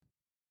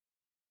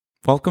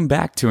Welcome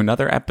back to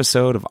another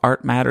episode of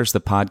Art Matters, the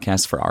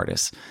podcast for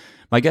artists.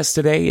 My guest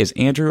today is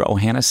Andrew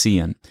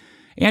Ohanesian.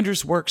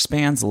 Andrew's work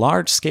spans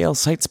large-scale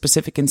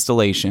site-specific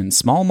installations,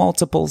 small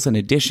multiples, and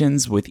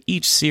additions, with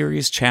each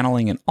series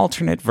channeling an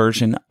alternate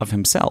version of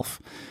himself.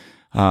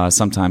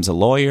 Sometimes a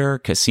lawyer,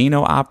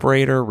 casino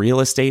operator, real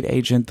estate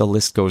agent, the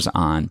list goes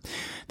on.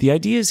 The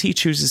ideas he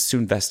chooses to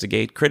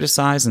investigate,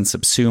 criticize, and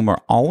subsume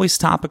are always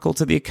topical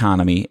to the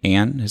economy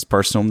and his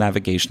personal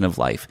navigation of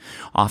life,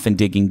 often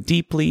digging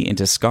deeply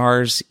into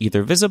scars,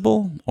 either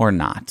visible or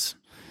not.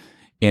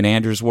 In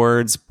Andrew's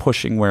words,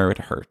 pushing where it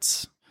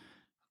hurts.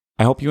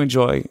 I hope you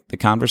enjoy the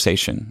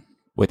conversation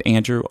with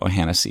Andrew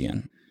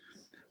Ohanesian.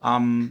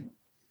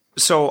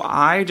 So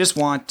I just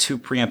want to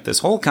preempt this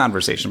whole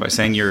conversation by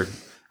saying you're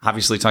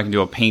obviously talking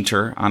to a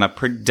painter on a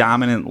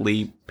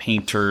predominantly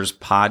painters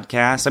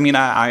podcast. I mean,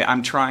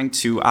 I'm trying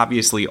to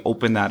obviously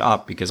open that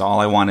up because all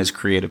I want is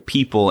creative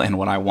people, and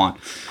what I want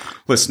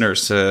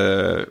listeners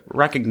to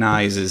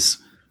recognize is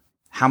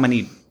how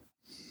many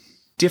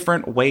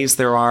different ways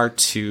there are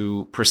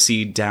to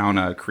proceed down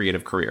a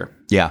creative career.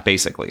 Yeah.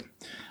 Basically.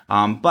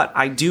 But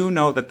I do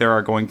know that there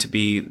are going to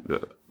be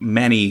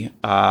many,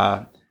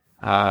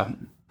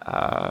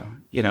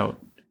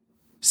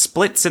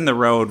 splits in the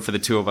road for the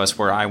two of us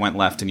where I went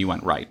left and you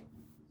went right.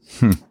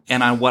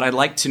 And what I'd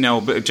like to know,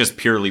 but just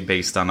purely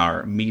based on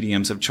our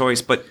mediums of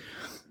choice, but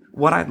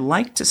what I'd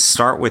like to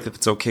start with, if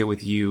it's okay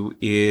with you,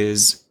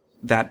 is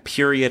that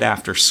period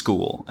after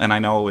school. And I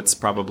know it's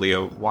probably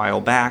a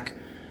while back,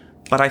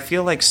 but I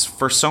feel like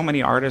for so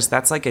many artists,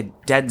 that's like a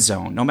dead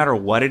zone. No matter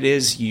what it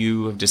is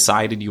you have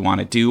decided you want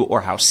to do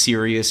or how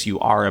serious you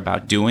are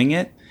about doing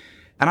it.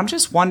 And I'm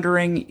just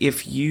wondering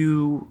if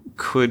you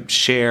could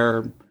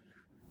share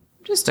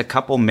just a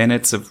couple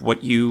minutes of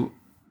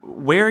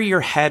where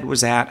your head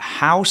was at,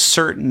 how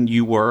certain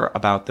you were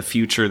about the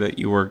future that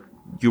you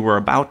were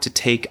about to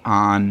take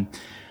on,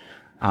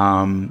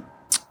 how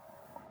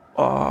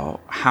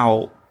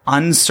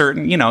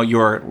uncertain,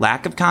 your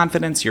lack of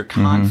confidence, your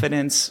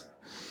confidence,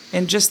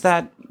 and just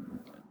that,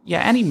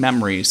 any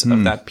memories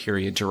of that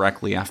period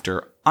directly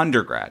after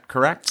undergrad,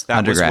 correct? That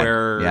undergrad, was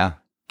where, yeah.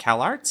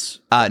 Cal Arts?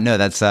 No,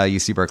 that's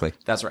UC Berkeley.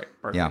 That's right.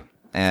 Berkeley.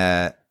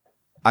 Yeah.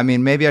 I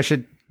mean, maybe I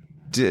should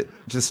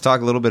just talk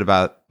a little bit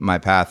about my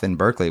path in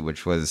Berkeley,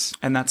 which was...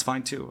 And that's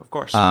fine too, of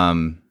course. At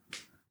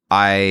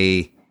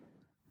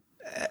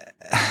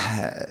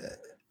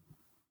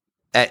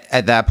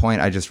that point,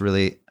 I just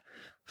really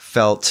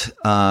felt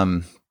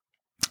I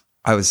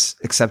was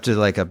accepted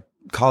like a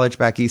college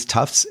back east,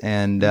 Tufts,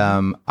 and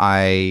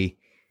I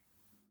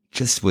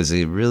just was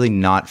really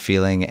not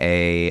feeling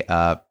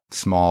a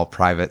small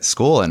private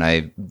school, and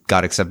I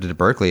got accepted to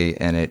Berkeley,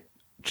 and it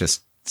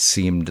just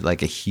seemed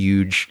like a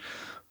huge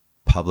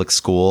public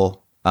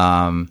school.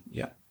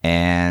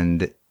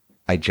 And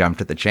I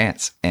jumped at the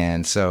chance.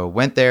 And so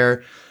went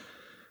there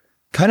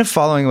kind of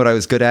following what I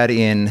was good at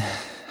in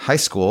high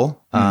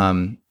school,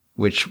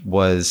 which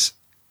was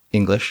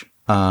English,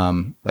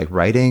 like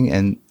writing.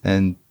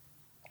 And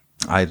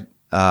I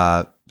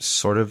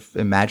sort of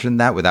imagined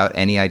that without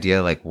any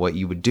idea like what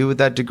you would do with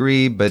that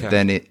degree. But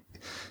then it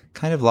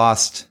kind of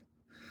lost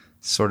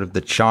sort of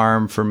the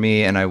charm for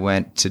me. And I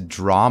went to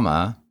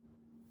drama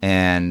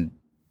and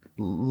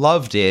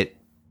loved it.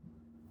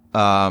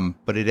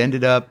 But it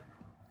ended up,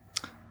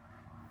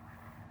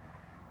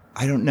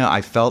 I don't know.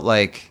 I felt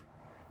like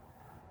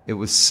it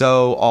was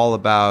so all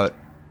about,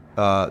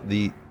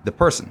 the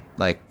person,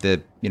 like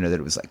that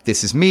it was like,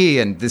 this is me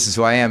and this is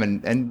who I am.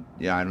 And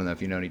I don't know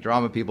if you know any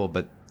drama people,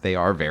 but they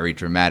are very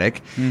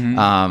dramatic.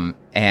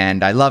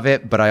 And I love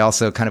it, but I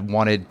also kind of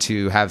wanted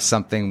to have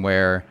something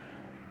where,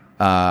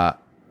 I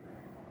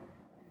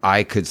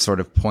could sort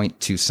of point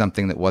to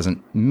something that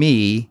wasn't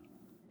me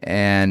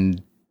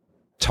and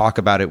talk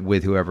about it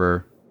with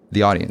whoever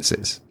the audience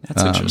is.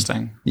 That's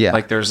interesting. Yeah.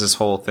 Like there's this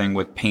whole thing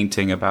with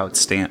painting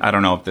about I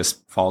don't know if this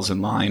falls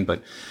in line,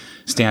 but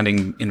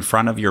standing in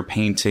front of your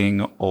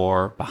painting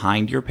or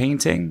behind your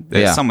painting.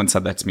 Someone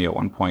said that to me at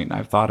one point, and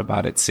I've thought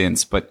about it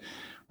since, but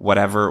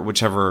wherever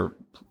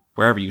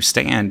you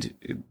stand,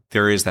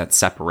 there is that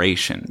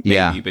separation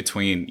maybe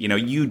between,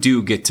 you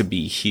do get to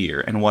be here,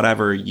 and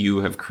whatever you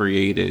have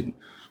created,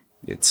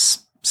 it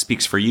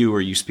speaks for you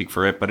or you speak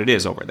for it, but it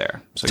is over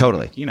there. So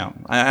totally.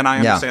 And I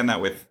understand that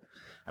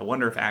I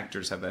wonder if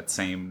actors have that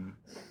same.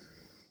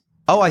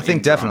 Oh, I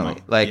think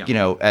definitely. Like,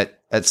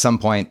 at some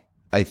point,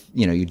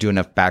 you do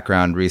enough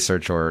background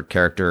research or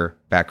character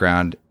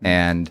background,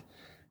 and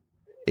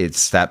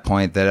it's that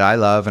point that I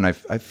love. And I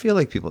feel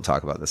like people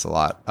talk about this a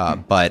lot,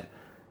 but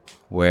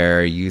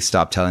where you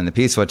stop telling the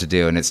piece what to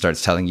do and it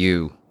starts telling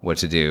you what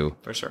to do.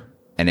 For sure.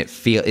 And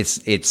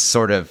it's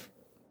sort of,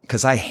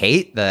 because I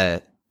hate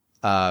the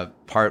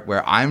part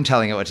where I'm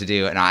telling it what to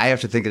do and I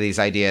have to think of these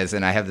ideas,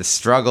 and I have the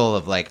struggle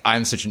of like,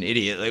 I'm such an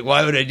idiot. Like,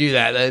 why would I do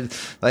that?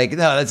 Like,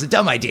 no, that's a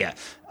dumb idea.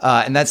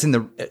 And that's in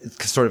the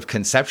sort of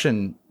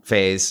conception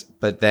phase.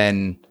 But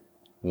then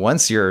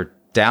once you're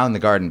down the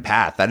garden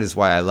path, that is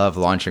why I love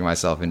launching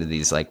myself into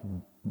these like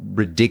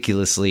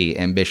ridiculously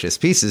ambitious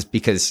pieces,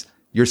 because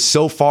you're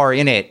so far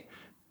in it,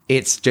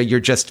 you're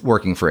just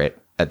working for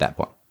it at that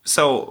point.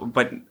 So,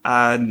 but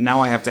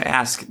now I have to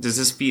ask, does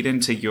this feed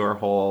into your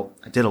whole,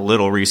 I did a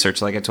little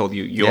research, like I told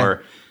you,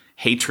 your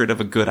hatred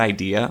of a good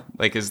idea?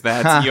 Like, is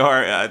that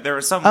there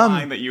was some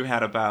line that you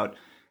had about,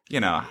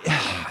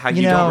 how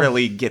you don't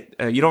really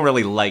you don't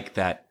really like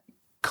that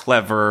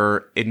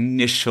clever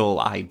initial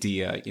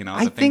idea,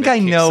 I think I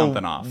know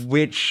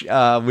which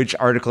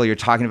article you're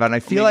talking about. And I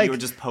feel like you were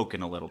just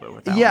poking a little bit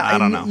with that one. I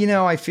don't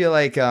know. I feel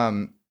like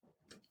there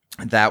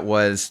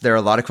are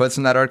a lot of quotes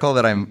from that article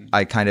that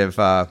I kind of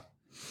are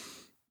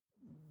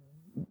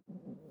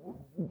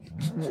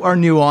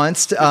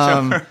nuanced.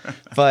 Sure.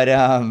 But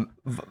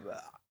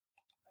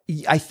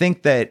I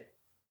think that,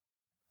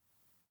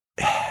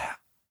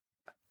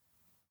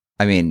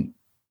 I mean,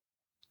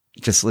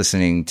 just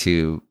listening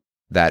to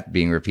that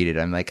being repeated,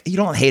 I'm like, you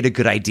don't hate a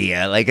good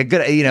idea. Like a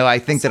good, I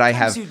think that I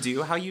have. You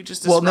do how you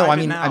just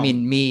described I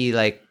mean, me,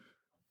 like,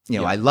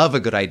 I love a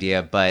good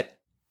idea, but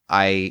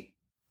I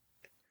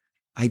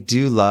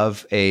do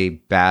love a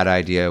bad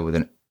idea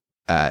with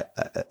a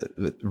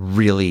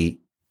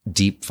really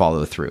deep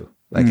follow through,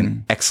 like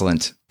an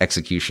excellent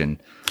execution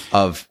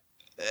of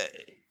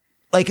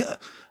like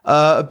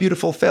a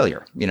beautiful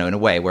failure, in a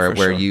way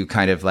where you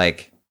kind of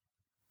like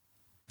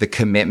the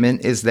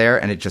commitment is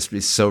there, and it just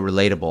is so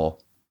relatable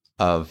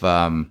of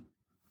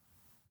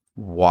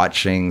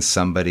watching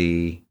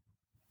somebody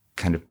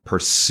kind of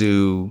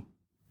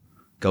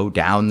go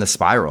down the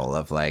spiral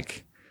of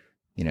like,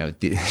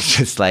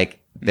 just like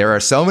there are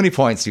so many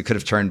points you could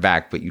have turned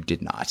back, but you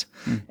did not.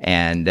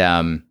 And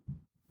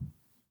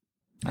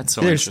that's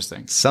so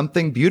interesting.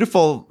 Something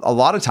beautiful a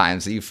lot of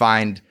times that you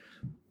find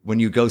when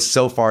you go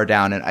so far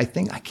down. And I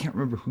can't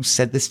remember who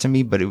said this to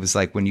me, but it was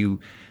like when you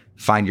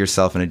find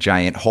yourself in a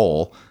giant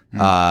hole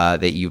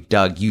that you've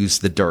dug, use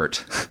the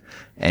dirt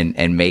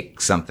and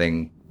make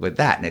something with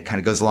that. And it kind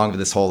of goes along with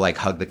this whole like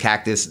hug the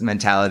cactus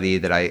mentality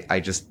that I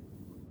just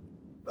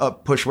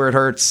push where it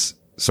hurts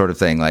sort of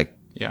thing. Like,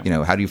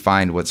 how do you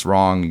find what's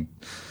wrong?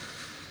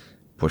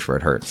 Push where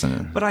it hurts.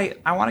 But I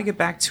want to get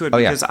back to it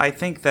because I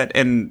think that,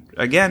 and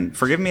again,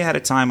 forgive me ahead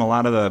of time, a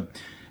lot of the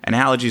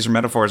analogies or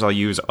metaphors I'll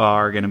use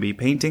are going to be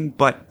painting,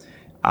 but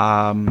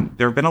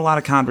there have been a lot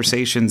of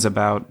conversations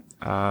about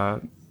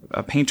a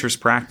painter's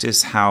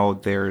practice, how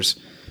there's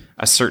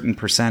a certain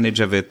percentage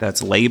of it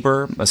that's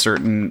labor, a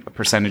certain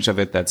percentage of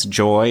it that's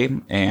joy,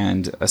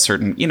 and a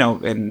certain,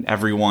 and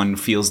everyone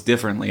feels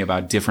differently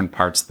about different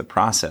parts of the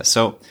process.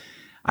 So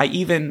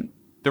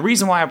the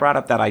reason why I brought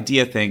up that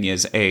idea thing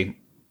is I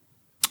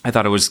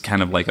thought it was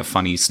kind of like a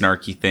funny,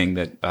 snarky thing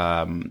that,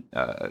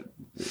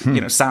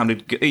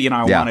 sounded good.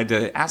 I wanted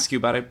to ask you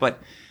about it, but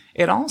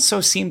it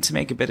also seemed to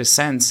make a bit of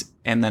sense.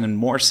 And then in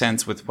more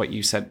sense with what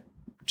you said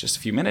just a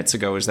few minutes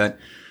ago is that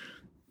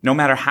no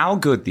matter how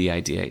good the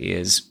idea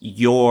is,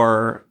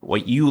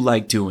 what you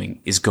like doing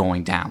is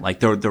going down. Like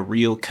the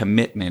real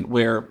commitment,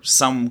 where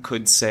some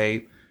could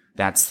say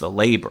that's the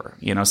labor.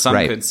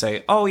 Some could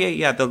say, oh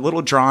yeah, the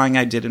little drawing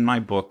I did in my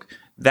book,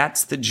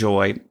 that's the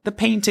joy. The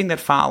painting that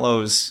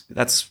follows,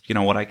 that's,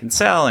 what I can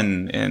sell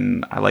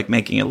and I like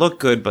making it look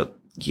good, but,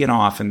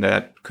 often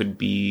that could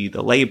be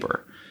the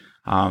labor.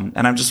 And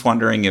I'm just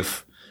wondering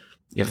if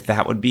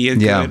that would be a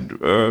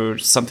good or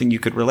something you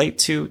could relate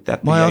to,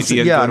 that the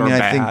idea good or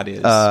bad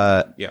is.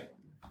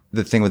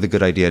 The thing with a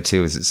good idea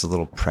too is it's a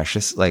little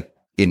precious, like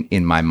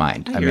in my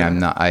mind.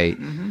 I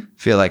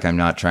feel like I'm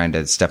not trying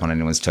to step on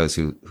anyone's toes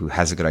who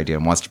has a good idea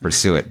and wants to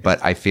pursue it.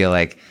 But I feel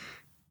like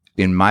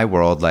in my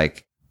world,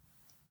 like,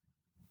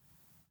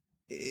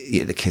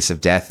 the kiss of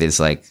death is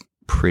like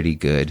pretty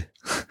good,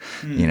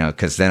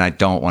 because then I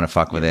don't want to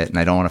fuck with it and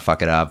I don't want to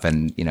fuck it up.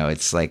 And,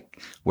 it's like,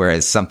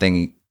 whereas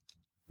something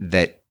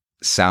that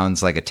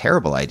sounds like a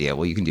terrible idea,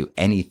 well, you can do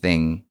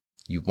anything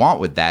you want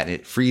with that. And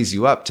it frees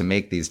you up to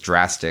make these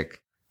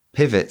drastic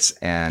pivots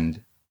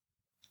and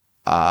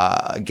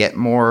get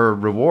more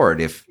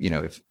reward if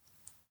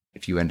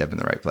you end up in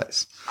the right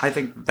place. I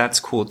think that's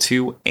cool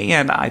too.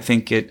 And I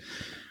think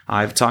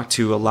I've talked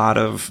to a lot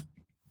of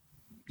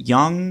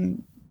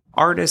young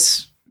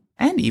artists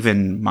and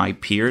even my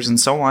peers and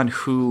so on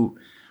who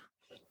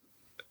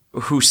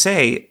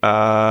say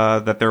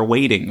that they're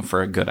waiting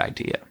for a good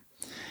idea.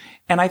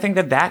 And I think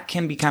that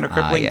can be kind of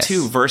crippling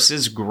too,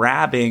 versus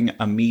grabbing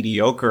a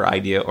mediocre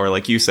idea or,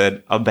 like you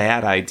said, a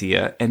bad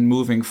idea and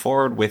moving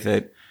forward with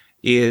it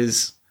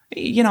is,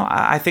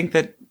 I think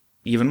that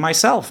even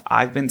myself,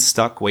 I've been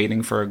stuck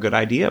waiting for a good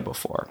idea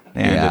before.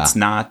 And it's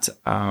not,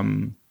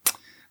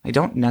 I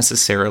don't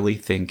necessarily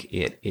think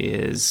it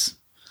is.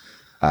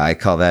 I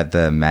call that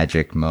the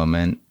magic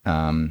moment.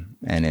 And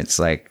it's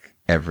like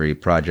every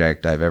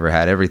project I've ever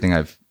had, everything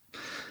I've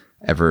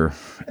ever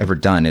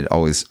done, it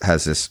always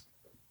has this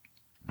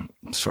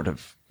sort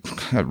of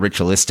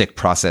ritualistic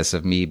process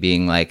of me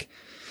being like,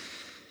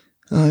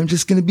 I'm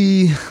just going to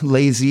be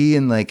lazy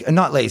and like,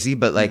 not lazy,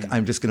 but like,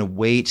 I'm just going to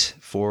wait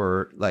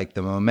for like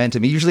the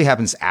momentum. It usually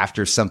happens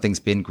after something's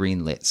been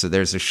greenlit. So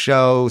there's a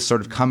show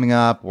sort of coming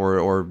up or,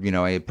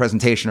 a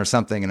presentation or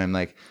something. And I'm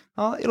like,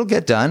 oh, it'll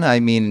get done.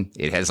 I mean,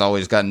 it has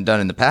always gotten done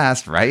in the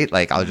past, right?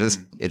 Like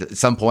at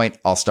some point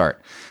I'll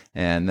start.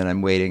 And then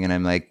I'm waiting and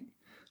I'm like,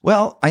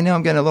 well, I know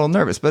I'm getting a little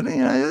nervous, but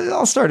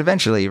I'll start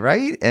eventually,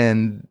 right?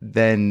 And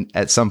then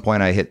at some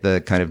point I hit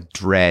the kind of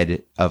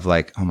dread of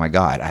like, oh my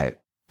God,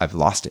 I've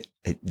lost it.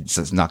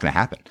 It's not going to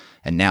happen.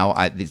 And now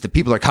the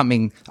people are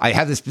coming. I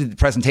have this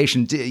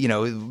presentation,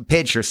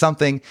 pitch or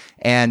something.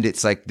 And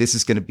it's like, this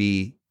is going to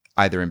be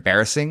either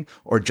embarrassing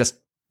or just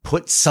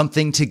put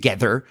something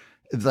together,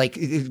 like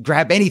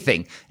grab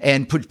anything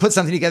and put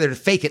something together to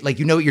fake it. Like,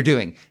 you know what you're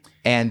doing.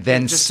 And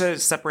then just to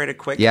separate it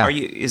quick, yeah.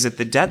 Is it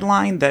the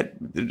deadline that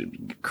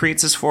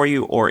creates this for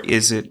you, or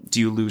do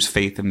you lose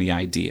faith in the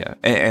idea,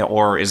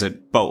 or is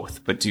it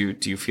both? But do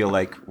you feel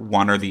like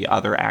one or the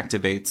other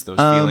activates those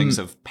feelings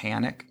of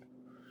panic?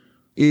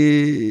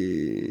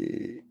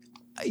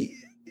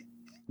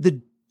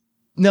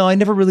 No, I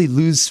never really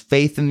lose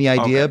faith in the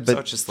idea, okay,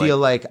 but feel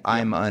like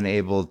I'm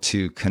unable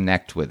to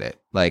connect with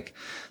it. Like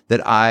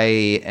that I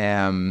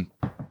am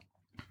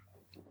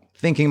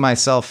thinking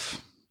myself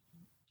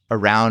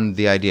around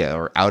the idea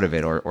or out of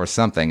it or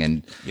something.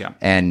 And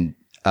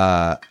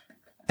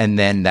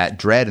then that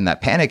dread and that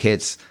panic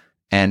hits.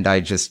 And I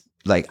just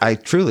like, I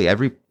truly,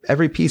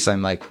 every piece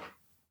I'm like,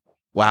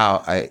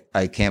 wow,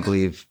 I can't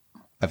believe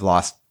I've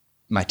lost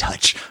my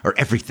touch or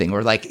everything,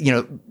 or like,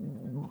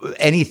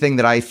 anything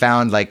that I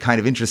found like kind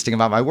of interesting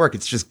about my work,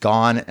 it's just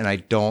gone and I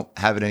don't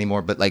have it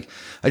anymore. But like,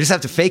 I just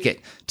have to fake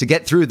it to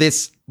get through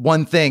this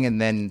one thing.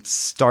 And then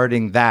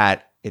starting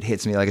that, it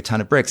hits me like a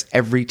ton of bricks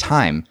every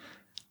time.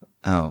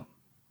 Oh,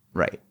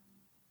 right.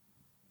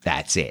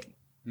 That's it.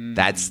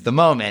 That's the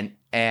moment.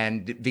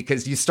 And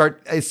because you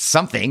start a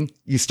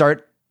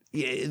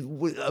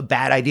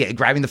bad idea,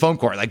 grabbing the foam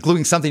core, like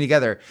gluing something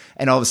together.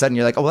 And all of a sudden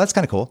you're like, oh, well, that's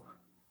kind of cool.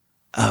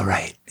 Oh,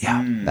 right.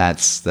 Yeah.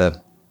 That's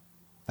the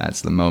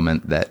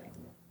moment that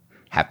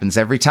happens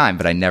every time,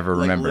 but I never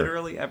remember.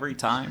 Literally every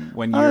time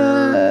when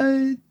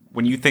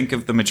you think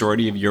of the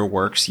majority of your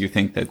works, you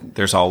think that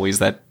there's always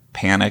that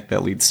panic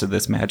that leads to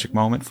this magic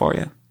moment for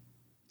you?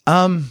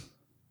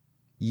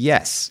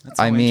 Yes.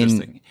 I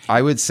mean, I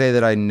would say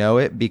that I know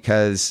it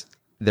because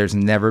there's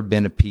never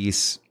been a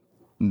piece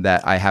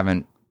that I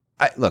haven't.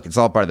 Look, it's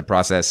all part of the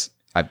process.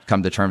 I've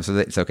come to terms with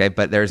it. It's okay.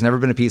 But there's never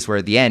been a piece where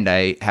at the end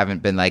I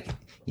haven't been like,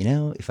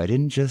 if I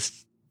didn't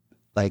just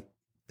like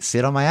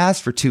sit on my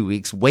ass for 2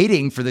 weeks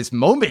waiting for this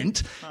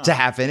moment to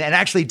happen and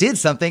actually did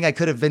something, I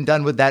could have been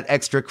done with that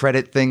extra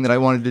credit thing that I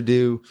wanted to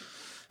do.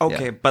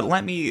 Okay, yeah. But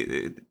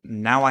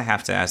now I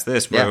have to ask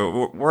this.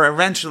 We're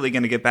eventually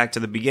going to get back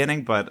to the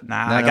beginning, but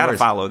I got to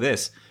follow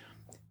this.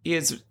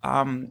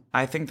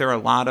 I think there are a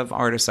lot of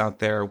artists out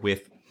there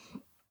with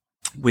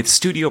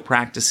studio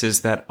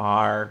practices that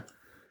are,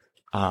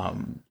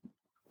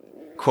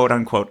 quote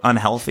unquote,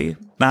 unhealthy.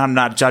 Now, I'm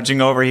not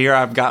judging over here.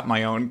 I've got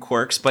my own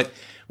quirks, but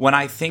when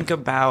I think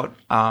about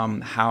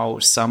how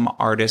some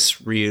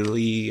artists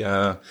really,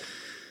 like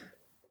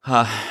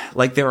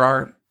there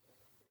are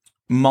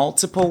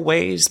multiple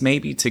ways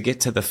maybe to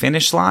get to the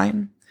finish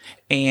line.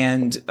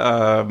 And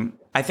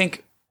I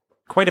think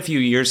quite a few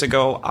years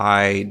ago,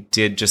 I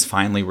did just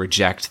finally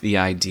reject the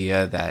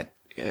idea that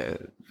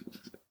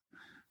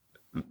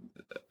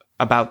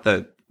about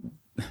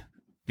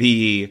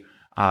the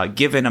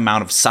given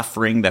amount of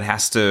suffering that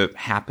has to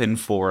happen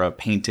for a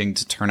painting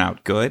to turn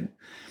out good.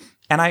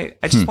 And I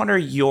just wonder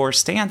your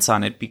stance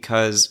on it,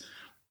 because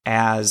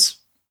as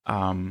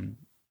I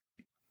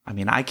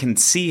can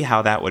see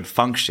how that would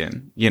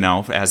function,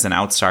 as an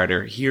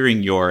outsider,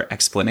 hearing your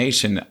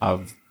explanation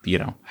of,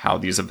 how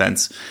these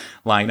events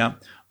line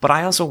up. But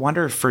I also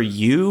wonder for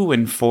you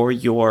and for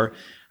your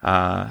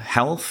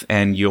health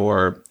and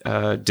your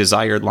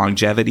desired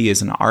longevity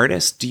as an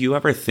artist, do you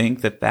ever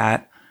think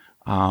that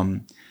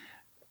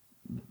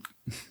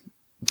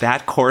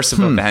course of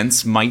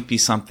events might be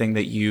something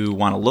that you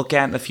want to look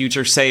at in the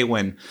future? Say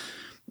when,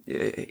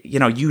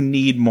 you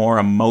need more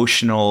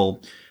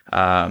emotional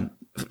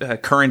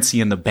currency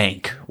in the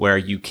bank where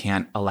you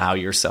can't allow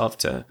yourself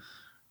to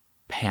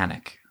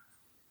panic.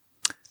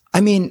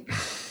 I mean,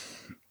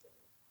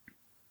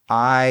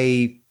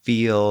 I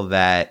feel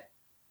that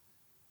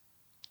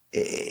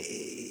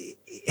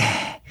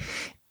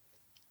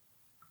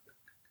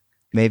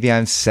maybe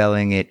I'm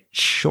selling it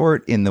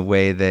short in the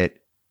way that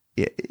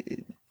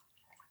it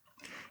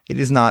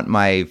is not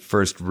my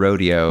first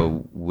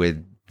rodeo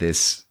with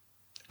this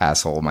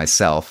asshole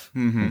myself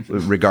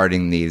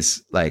regarding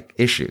these like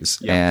issues.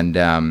 Yeah.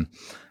 And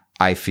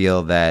I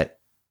feel that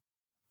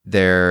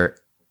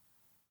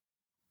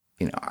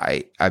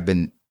I've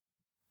been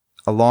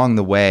along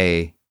the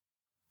way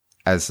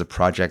as the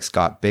projects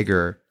got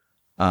bigger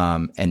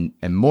and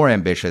more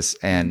ambitious,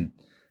 and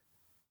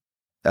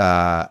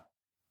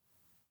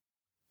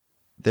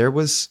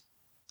there's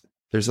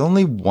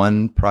only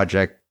one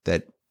project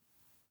that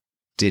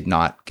did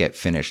not get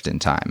finished in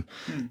time.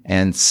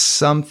 And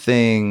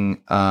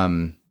something,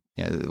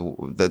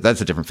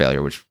 that's a different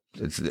failure, which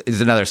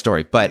is another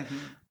story. But,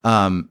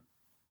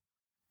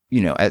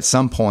 at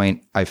some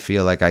point I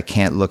feel like I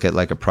can't look at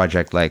like a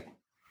project like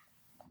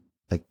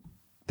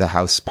the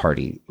house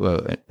party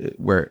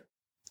where,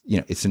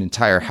 it's an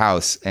entire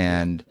house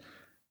and,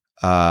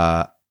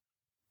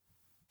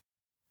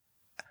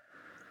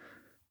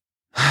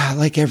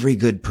 like every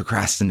good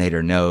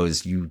procrastinator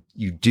knows, you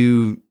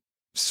do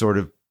sort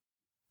of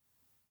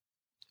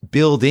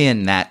build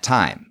in that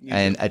time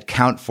and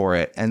account for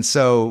it. And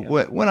so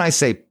when I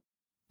say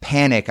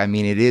panic, I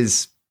mean, it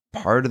is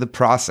part of the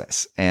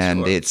process.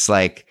 And it's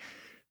like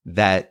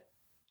that,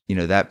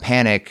 that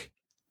panic,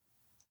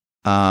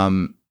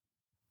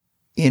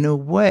 in a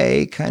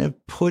way kind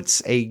of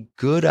puts a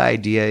good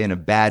idea in a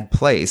bad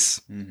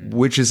place,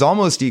 which is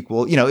almost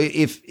equal,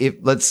 if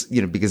let's,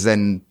 because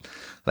then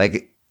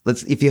like,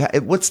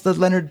 what's the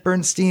Leonard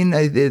Bernstein?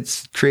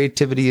 It's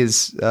creativity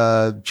is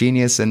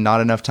genius and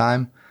not enough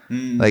time.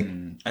 Like,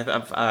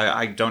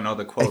 I don't know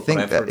the quote, but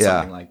I've heard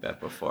something like that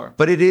before.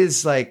 But it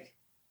is like,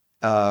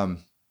 I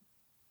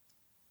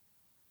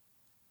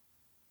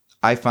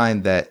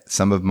find that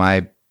some of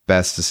my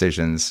best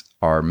decisions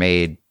are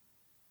made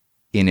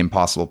in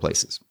impossible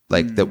places,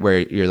 like that, where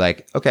you're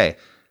like, okay,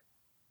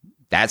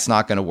 that's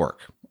not going to work.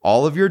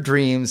 All of your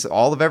dreams,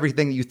 all of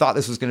everything that you thought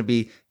this was going to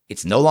be,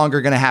 it's no longer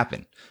going to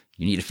happen.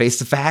 You need to face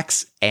the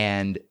facts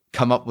and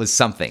come up with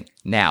something.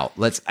 Now,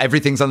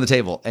 everything's on the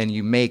table, and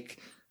you make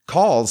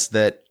calls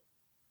that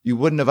you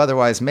wouldn't have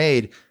otherwise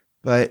made.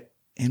 But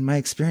in my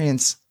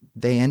experience,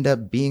 they end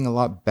up being a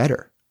lot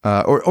better,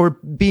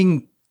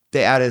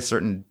 they add a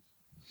certain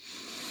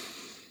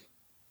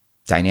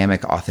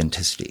dynamic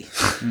authenticity.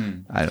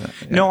 I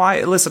don't know. No,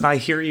 I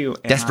hear you.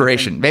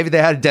 Desperation. Maybe they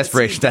had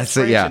desperation. That's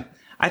it. Yeah.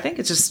 I think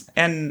it's just,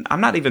 and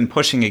I'm not even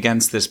pushing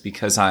against this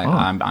because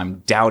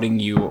I'm doubting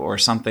you or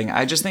something.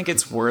 I just think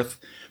it's worth.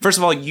 First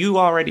of all, you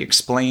already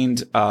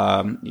explained.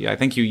 I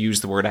think you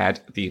used the word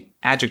the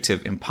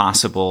adjective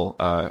impossible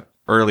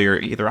earlier,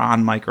 either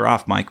on mic or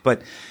off mic.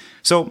 But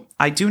so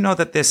I do know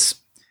that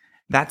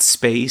that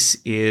space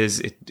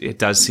it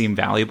does seem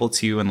valuable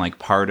to you and like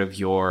part of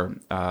your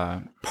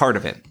part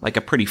of it, like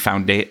a pretty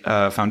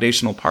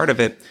foundational part of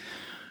it.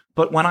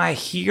 But when I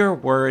hear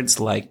words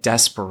like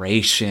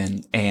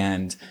desperation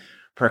and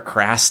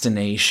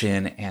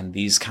procrastination and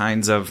these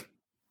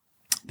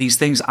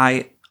things,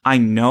 I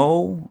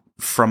know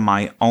from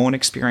my own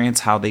experience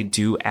how they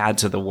do add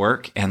to the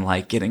work, and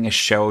like getting a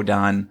show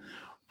done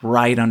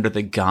right under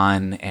the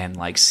gun, and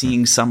like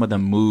seeing some of the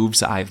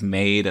moves I've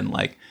made, and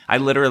like I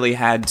literally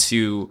had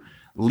to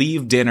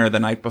leave dinner the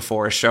night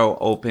before a show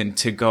opened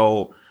to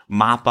go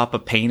mop up a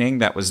painting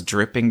that was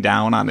dripping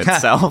down on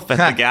itself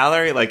at the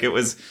gallery. Like, it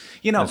was,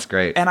 that's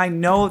great. And I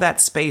know that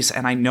space,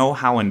 and I know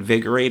how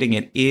invigorating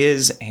it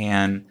is.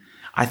 And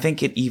I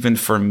think it even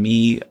for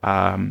me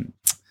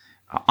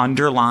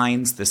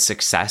underlines the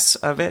success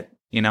of it,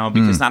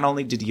 because not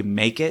only did you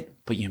make it,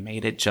 but you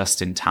made it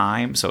just in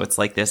time. So it's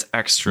like this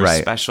extra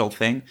special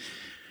thing.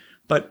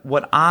 But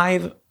what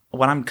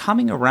I'm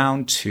coming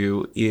around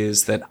to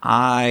is that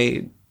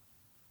I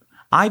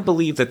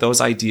believe that those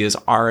ideas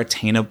are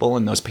attainable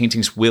and those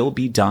paintings will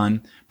be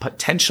done,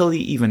 potentially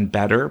even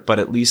better, but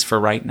at least for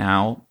right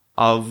now,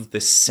 of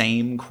the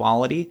same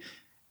quality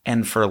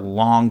and for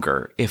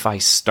longer if I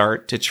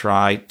start to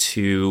try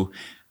to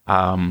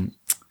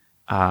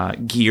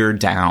gear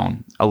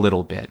down a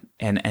little bit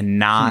and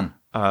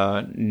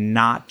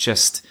not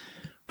just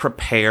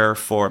prepare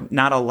for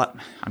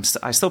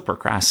I still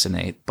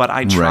procrastinate, but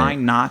I try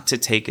not to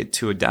take it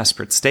to a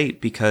desperate state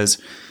because,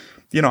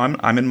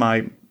 I'm in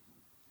my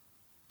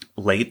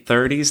late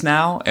 30s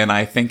now, and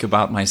I think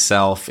about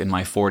myself in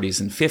my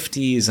 40s and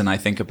 50s, and I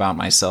think about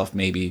myself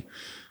maybe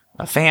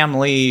a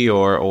family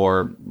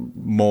or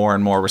more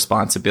and more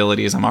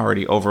responsibilities. I'm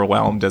already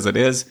overwhelmed as it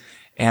is,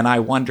 and I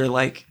wonder,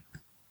 like,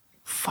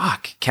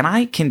 fuck, can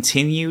I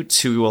continue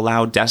to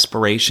allow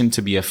desperation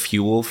to be a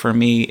fuel for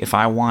me if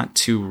I want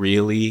to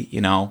really,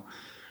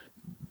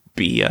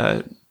 be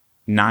a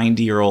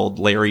 90-year-old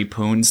Larry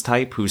Poons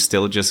type who's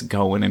still just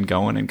going and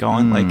going and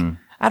going? Like,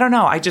 I don't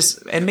know.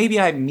 And maybe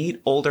I meet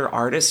older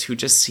artists who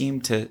just seem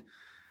to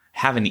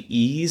have an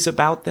ease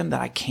about them that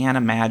I can't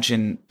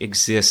imagine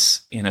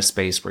exists in a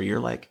space where you're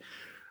like,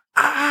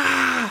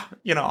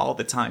 all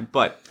the time.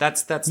 But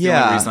that's the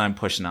only reason I'm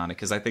pushing on it,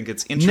 because I think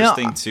it's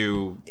interesting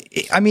to.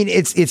 I mean,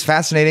 it's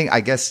fascinating. I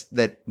guess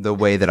that the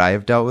way that I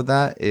have dealt with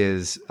that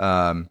is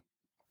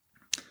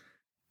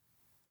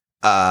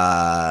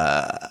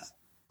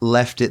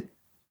left it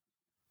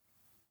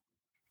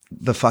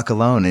the fuck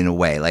alone in a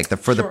way, like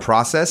for the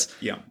process.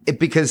 Yeah.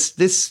 Because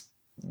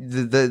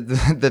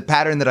the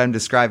pattern that I'm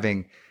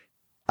describing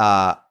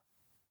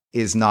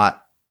is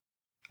not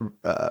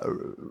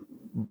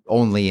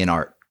only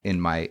in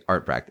my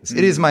art practice.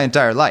 It is my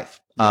entire life.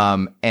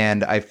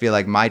 And I feel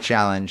like my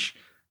challenge,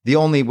 the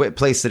only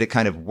place that it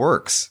kind of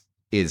works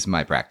is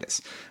my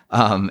practice.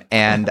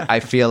 And I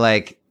feel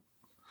like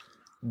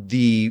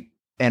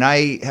and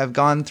I have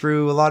gone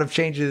through a lot of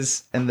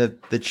changes, and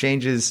the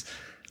changes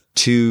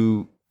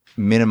to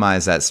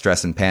minimize that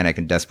stress and panic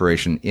and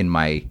desperation in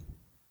my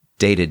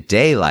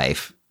day-to-day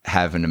life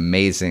have an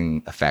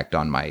amazing effect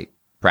on my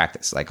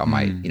practice, like on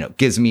my,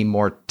 gives me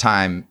more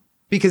time.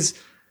 Because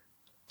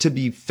to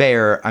be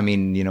fair, I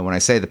mean, when I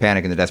say the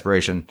panic and the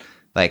desperation,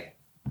 like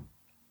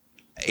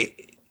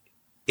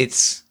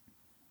it's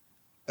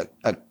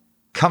a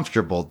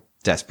comfortable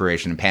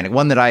desperation and panic.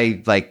 One that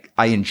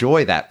I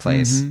enjoy that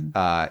place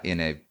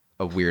in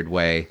a weird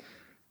way.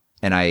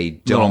 And I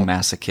don't... Little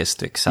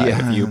masochistic side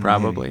of you,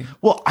 probably. Maybe.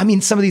 Well, I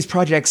mean, some of these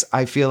projects,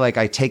 I feel like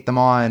I take them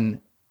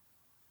on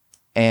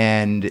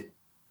and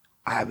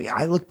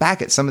I look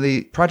back at some of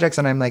the projects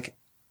and I'm like,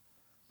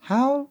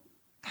 how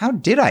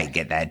did I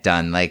get that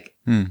done? Like,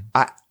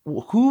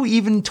 who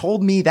even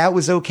told me that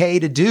was okay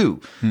to do?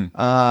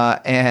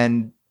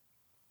 And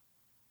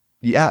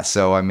yeah,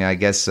 so, I mean, I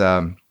guess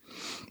there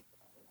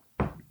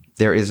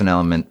is an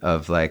element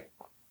of like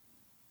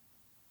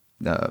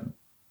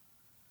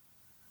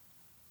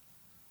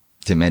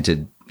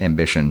demented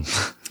ambition.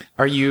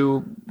 Are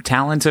you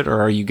talented,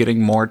 or are you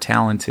getting more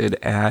talented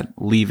at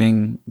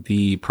leaving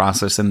the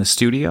process in the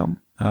studio?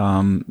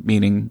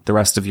 Meaning the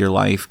rest of your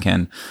life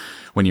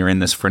when you're in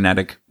this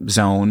frenetic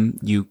zone,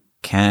 you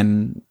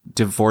can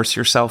divorce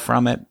yourself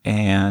from it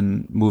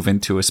and move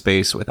into a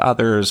space with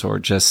others or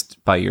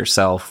just by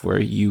yourself where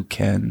you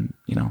can,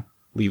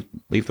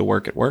 leave the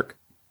work at work?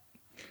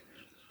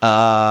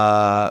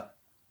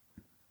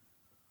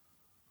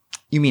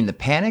 You mean the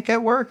panic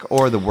at work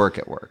or the work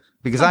at work?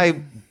 Because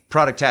I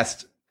product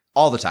test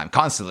all the time,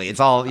 constantly. It's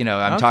all,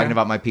 I'm talking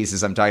about my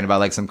pieces. I'm talking about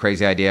like some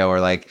crazy idea or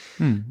like,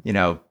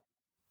 a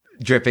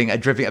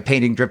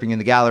painting dripping in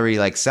the gallery,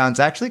 like sounds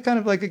actually kind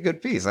of like a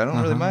good piece. I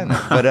don't really mind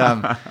that. But,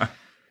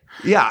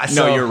 yeah.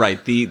 So, no, you're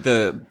right.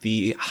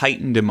 The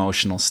heightened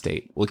emotional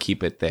state, we'll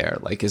keep it there.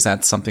 Like, is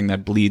that something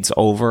that bleeds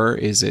over?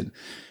 Is it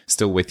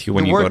still with you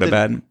when you go to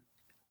bed?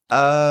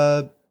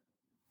 Well,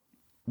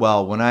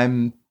 when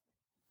I'm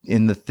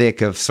in the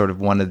thick of sort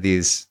of one of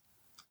these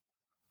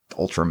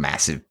ultra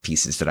massive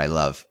pieces that I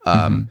love,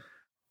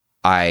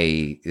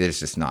 there's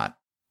just not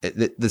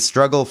the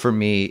struggle for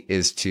me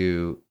is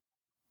to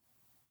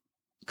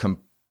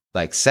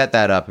set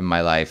that up in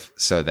my life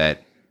so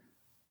that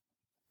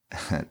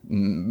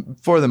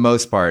for the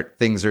most part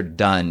things are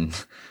done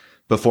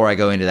before I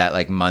go into that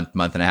like month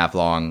and a half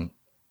long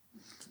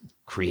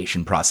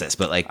creation process.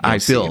 But like I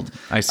see.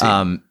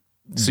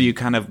 So you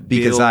kind of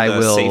build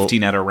a safety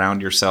net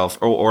around yourself,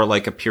 or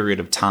like a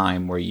period of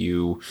time where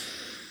you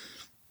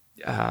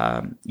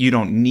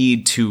don't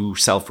need to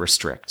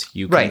self-restrict.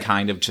 You can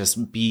kind of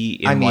just be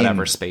in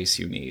whatever space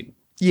you need.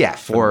 Yeah,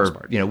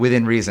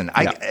 within reason.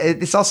 Yeah.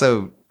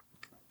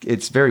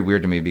 It's very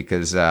weird to me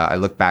because I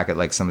look back at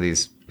like some of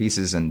these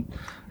pieces and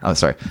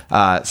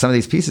some of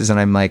these pieces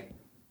and I'm like,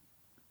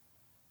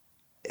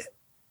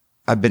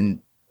 I've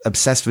been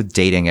obsessed with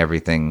dating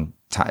everything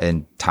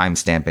and time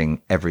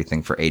stamping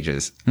everything for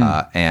ages.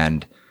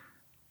 And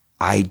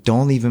I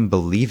don't even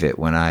believe it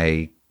when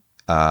I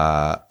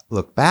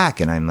look back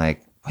and I'm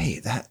like,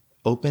 wait, that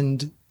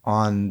opened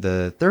on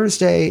the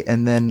Thursday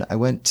and then I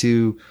went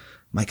to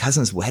my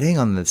cousin's wedding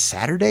on the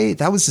Saturday.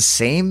 That was the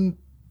same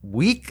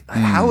week.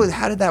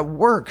 How did that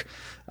work?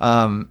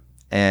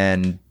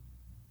 And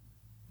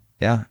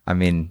yeah, I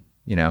mean,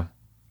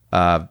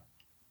 I'm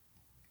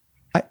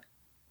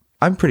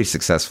pretty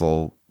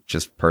successful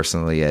just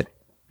personally at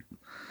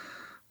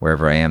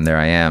wherever I am, there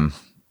I am,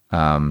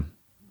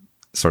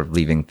 sort of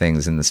leaving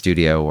things in the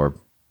studio, or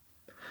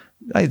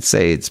I'd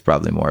say it's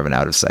probably more of an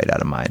out of sight,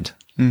 out of mind.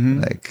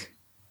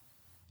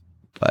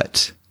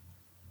 But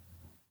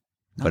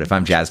if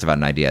I'm jazzed about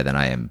an idea, then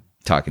I am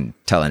telling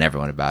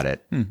everyone about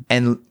it.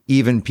 And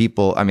even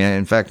people, I mean,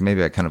 in fact,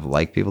 maybe I kind of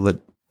like people that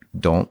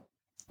don't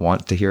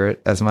want to hear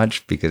it as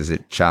much because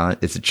it's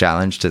a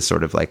challenge to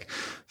sort of like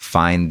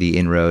find the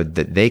inroad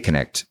that they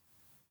connect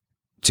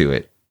to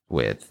it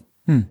with.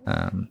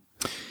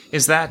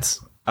 Is that,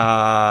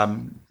 there's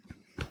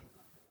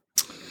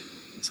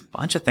a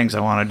bunch of things I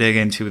want to dig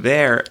into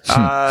there.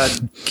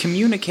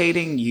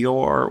 Communicating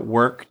your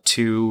work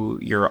to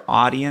your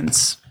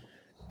audience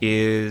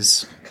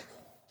is,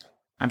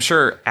 I'm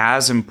sure,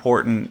 as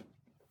important,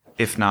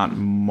 if not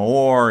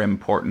more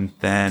important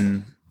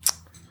than...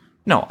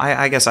 No,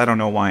 I guess I don't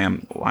know why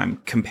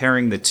I'm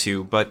comparing the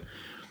two, but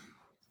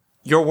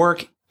your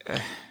work,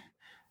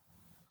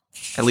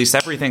 at least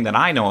everything that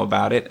I know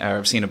about it, or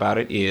I've seen about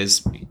it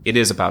is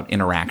about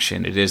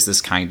interaction. It is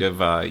this kind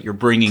of, you're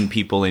bringing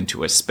people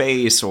into a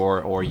space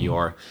or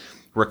you're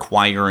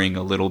requiring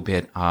a little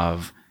bit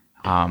of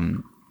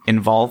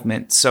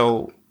involvement.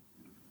 So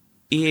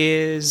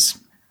if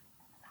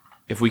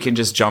we can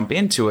just jump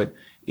into it,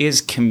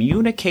 is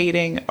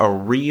communicating a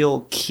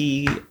real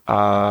key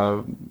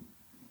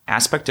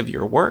aspect of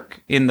your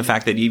work, in the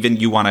fact that even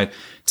you want to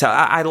tell?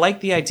 I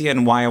like the idea,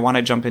 and why I want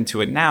to jump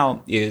into it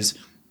now is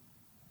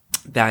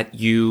that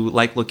you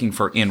like looking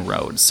for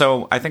inroads.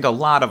 So I think a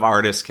lot of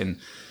artists can,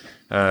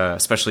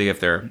 especially if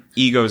their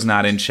ego's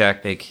not in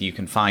check, you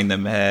can find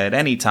them at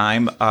any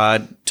time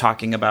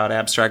talking about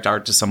abstract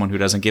art to someone who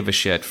doesn't give a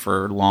shit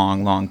for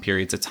long, long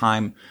periods of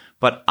time.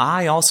 But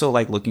I also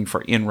like looking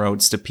for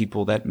inroads to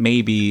people that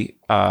maybe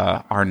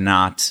are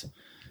not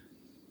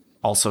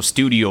also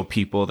studio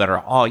people, that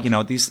are all,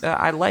 these,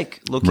 I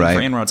like looking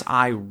for inroads.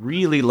 I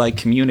really like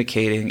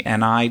communicating,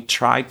 and I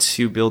try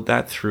to build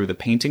that through the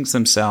paintings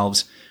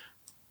themselves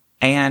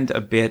and a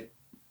bit,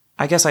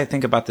 I guess I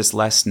think about this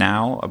less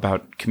now,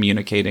 about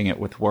communicating it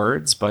with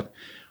words, but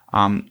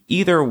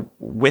either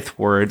with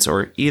words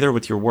or either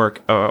with your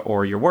work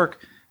or your work,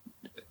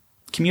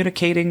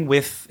 communicating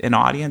with an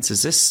audience,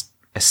 is this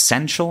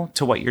essential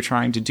to what you're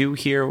trying to do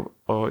here?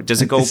 Or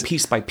does it go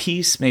piece by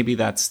piece? Maybe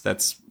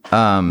that's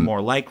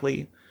more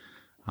likely.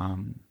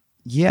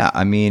 Yeah,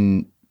 I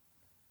mean,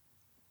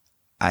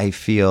 I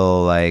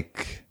feel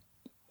like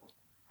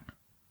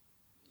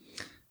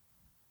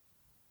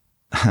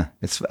I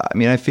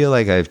feel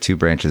like I have two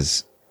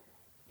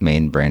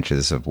main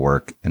branches of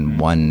work, and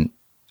one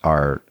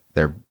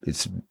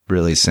it's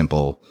really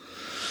simple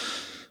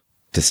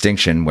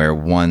distinction where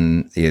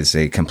one is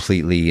a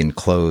completely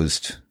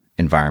enclosed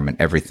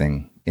environment.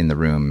 Everything in the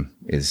room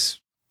is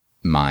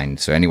mine.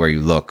 So anywhere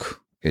you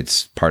look,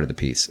 it's part of the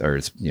piece, or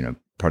it's,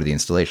 part of the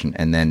installation.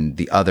 And then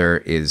the other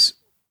is,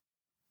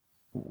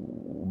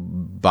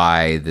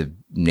 by the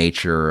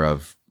nature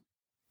of,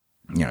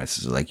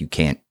 it's like you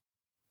can't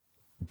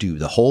do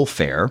the whole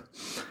fair.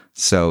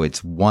 So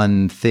it's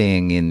one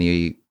thing in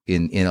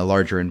a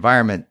larger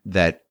environment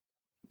that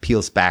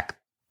peels back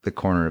the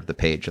corner of the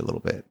page a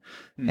little bit.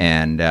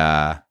 And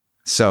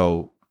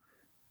so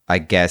I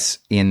guess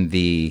in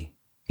the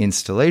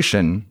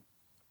installation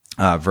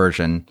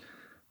version,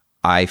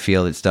 I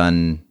feel it's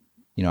done,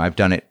 I've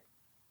done it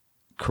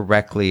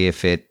correctly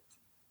if it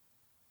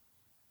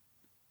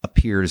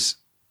appears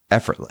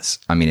effortless.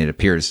 I mean, it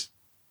appears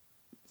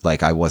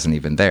like I wasn't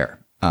even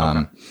there.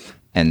 Okay.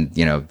 And,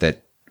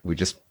 that we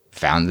just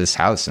found this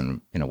house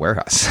in a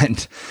warehouse.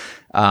 And,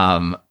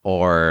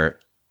 or,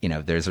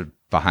 there's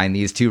behind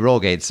these two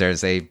roll gates,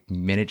 there's a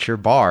miniature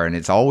bar, and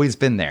it's always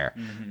been there.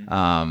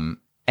 Mm-hmm.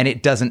 And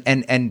it doesn't,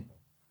 and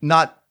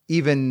not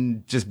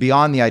even just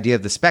beyond the idea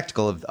of the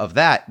spectacle of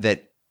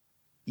that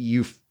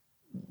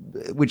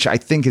which I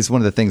think is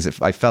one of the things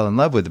that I fell in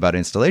love with about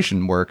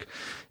installation work,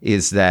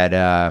 is that,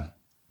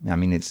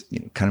 it's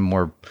kind of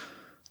more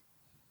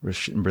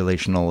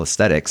relational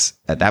aesthetics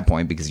at that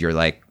point, because you're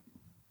like,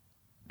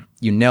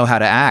 how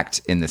to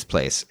act in this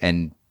place.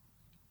 And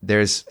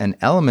there's an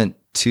element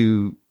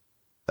to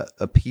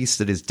a piece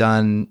that is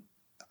done,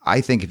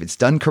 I think if it's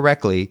done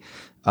correctly,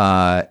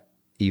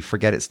 you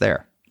forget it's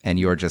there and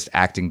you're just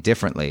acting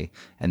differently.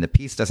 And the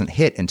piece doesn't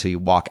hit until you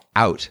walk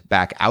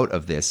back out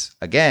of this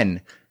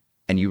again,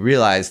 and you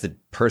realize the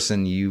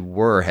person you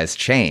were has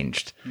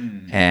changed.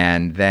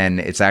 And then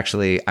it's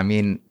actually,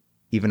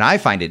 even I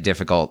find it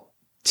difficult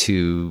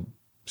to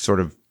sort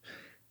of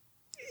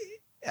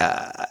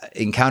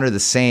encounter the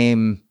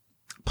same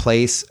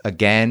place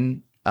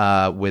again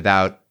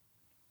without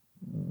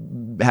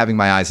having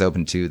my eyes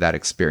open to that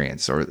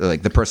experience, or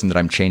like the person that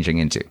I'm changing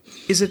into.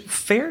 Is it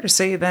fair to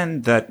say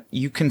then that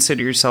you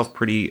consider yourself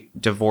pretty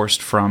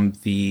divorced from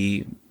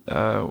the,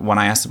 when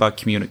I asked about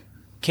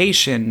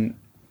communication,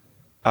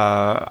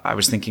 I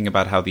was thinking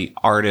about how the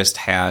artist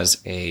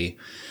has a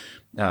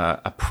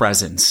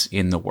presence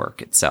in the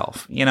work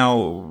itself,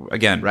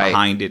 again, right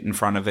behind it, in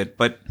front of it,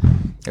 but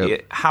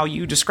how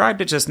you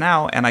described it just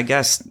now. And I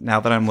guess now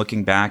that I'm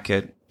looking back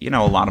at, a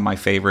lot of my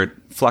favorite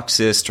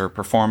Fluxist or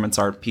performance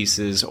art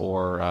pieces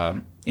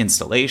or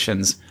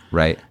installations,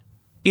 right,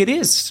 it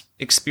is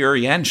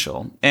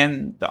experiential,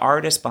 and the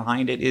artist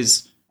behind it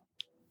is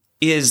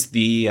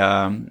the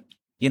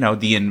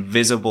the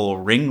invisible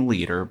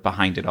ringleader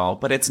behind it all.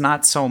 But it's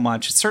not so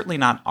much, it's certainly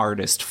not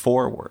artist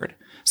forward.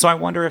 So I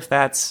wonder if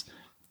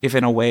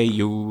in a way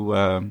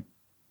you're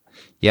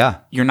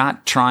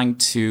not trying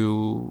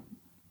to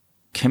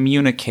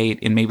communicate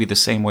in maybe the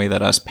same way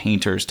that us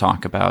painters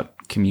talk about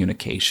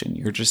communication.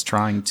 You're just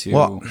trying to.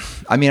 Well,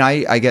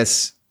 I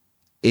guess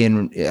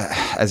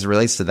as it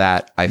relates to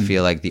that, I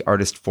feel like the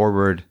artist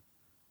forward,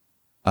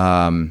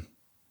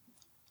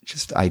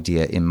 just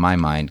idea in my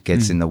mind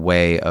gets in the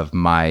way of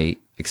my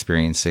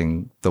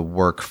experiencing the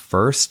work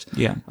first.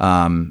 Yeah.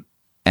 And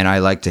I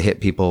like to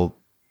hit people,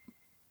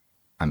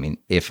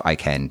 if I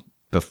can,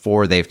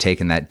 before they've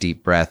taken that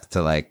deep breath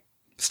to like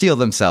steel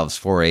themselves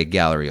for a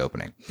gallery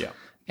opening. Yeah.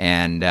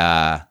 And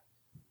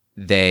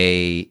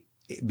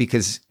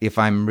because if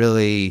I'm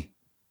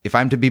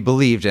to be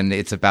believed, and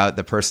it's about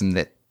the person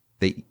that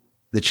the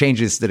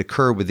changes that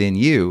occur within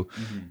you,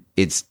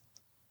 it's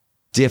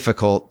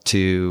difficult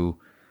to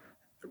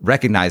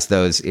recognize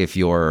those if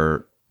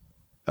there's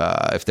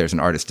an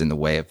artist in the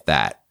way of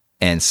that.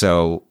 And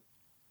so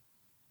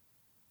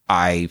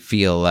I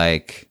feel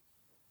like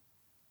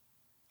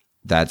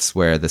that's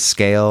where the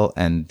scale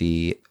and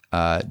the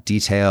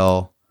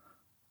detail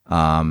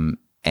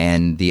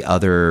and the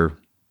other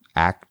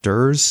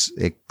actors,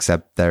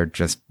 except they're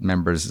just other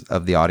members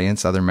of the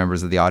audience,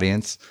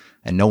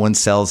 and no one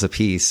sells a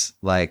piece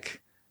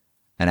like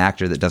an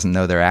actor that doesn't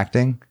know they're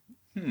acting.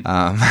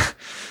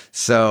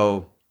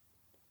 So,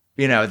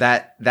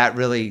 that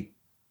really,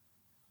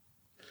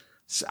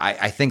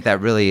 I think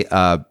that really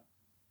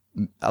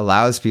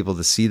allows people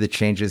to see the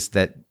changes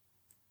that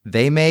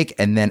they make.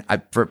 And then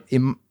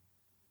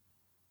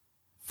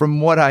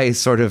from what I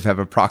sort of have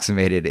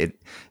approximated,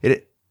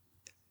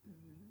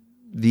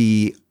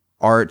 the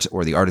art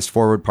or the artist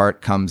forward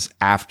part comes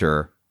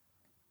after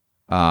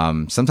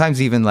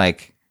Sometimes even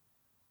like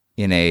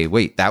in a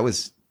wait, that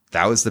was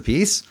the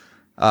piece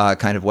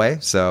kind of way.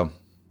 So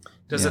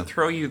does it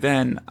throw you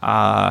then?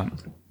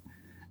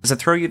 Does it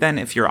throw you then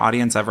if your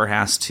audience ever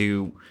has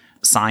to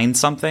sign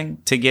something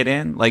to get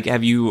in? Like,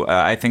 have you?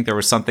 I think there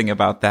was something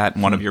about that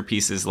in one of your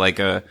pieces, like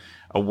a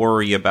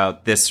worry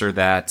about this or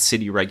that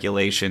city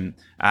regulation,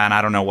 and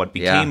I don't know what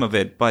became of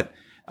it, but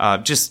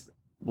just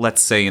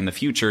let's say in the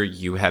future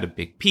you had a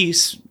big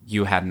piece,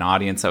 you had an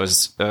audience that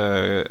was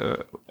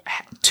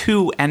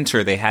to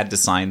enter, they had to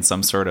sign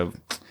some sort of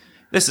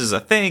this is a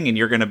thing, and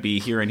you're going to be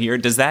here and here.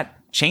 Does that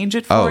change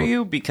it for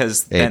you?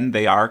 Because then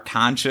they are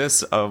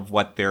conscious of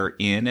what they're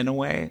in a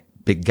way.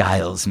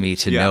 Beguiles me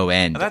to no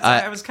end.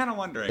 I was kind of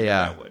wondering.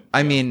 Yeah. If that would.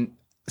 I mean,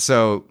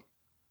 so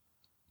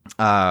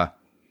the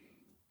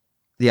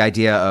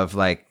idea of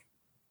like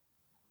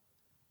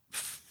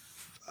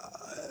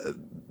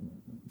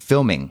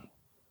filming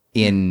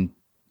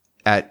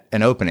at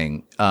an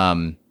opening,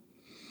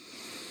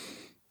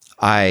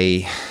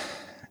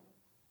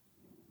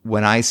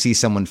 when I see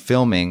someone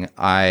filming,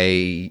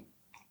 I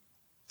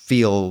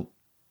feel,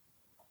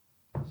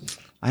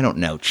 I don't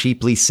know,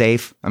 cheaply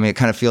safe. I mean, it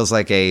kind of feels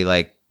like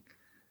then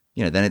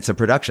it's a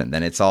production.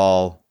 Then it's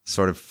all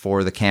sort of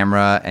for the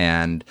camera.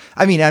 And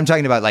I mean, I'm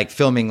talking about like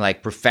filming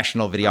like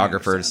professional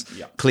videographers,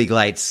 Klieg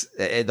lights,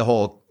 the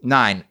whole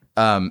nine.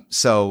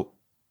 So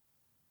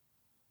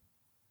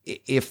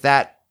if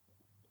that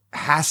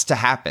has to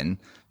happen,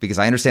 because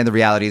I understand the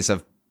realities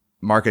of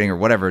marketing or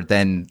whatever,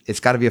 then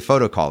it's got to be a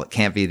photo call. It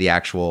can't be the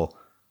actual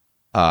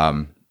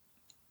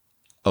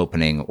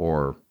opening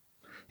or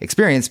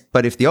experience.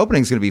 But if the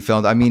opening is going to be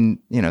filmed, I mean,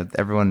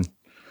 everyone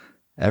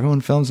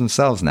films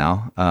themselves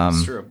now.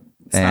 It's true.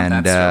 It's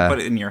not that true,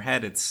 but in your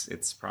head,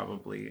 it's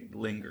probably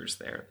lingers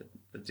there,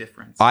 the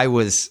difference. I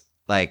was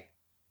like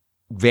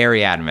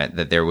very adamant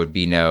that there would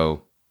be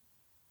no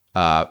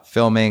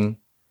filming,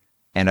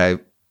 and I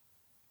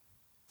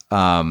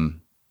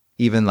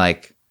even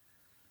like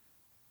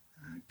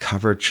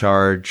cover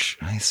charge.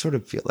 I sort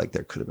of feel like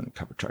there could have been a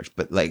cover charge,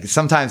 but like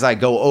sometimes I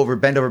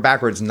bend over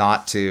backwards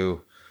not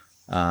to,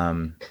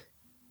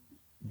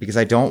 because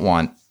I don't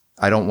want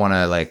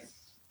to like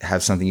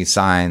have something you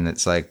sign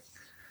that's like,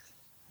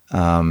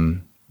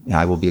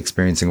 I will be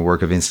experiencing a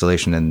work of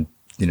installation, and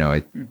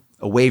a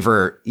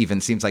waiver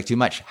even seems like too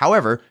much.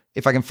 However,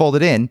 if I can fold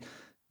it in,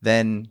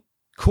 then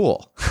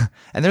cool.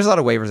 And there's a lot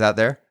of waivers out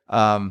there.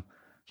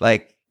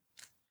 Like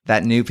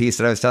that new piece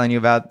that I was telling you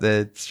about,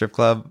 the strip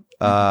club.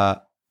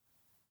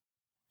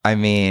 I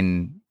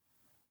mean,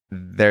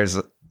 there's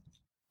a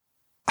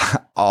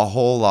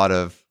whole lot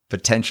of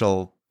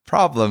potential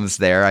problems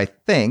there, I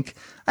think.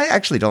 I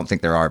actually don't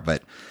think there are,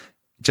 but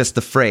just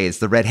the phrase,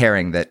 the red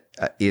herring that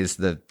is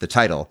the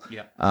title,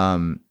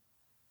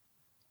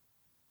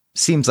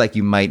 seems like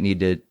you might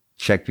need to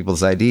check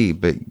people's ID,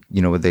 but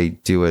what they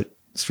do at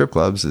strip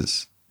clubs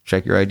is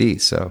check your ID.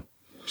 So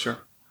sure,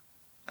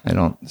 I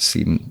don't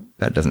see,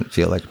 that doesn't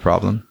feel like a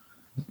problem.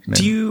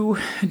 Do you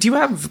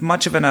have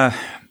much of an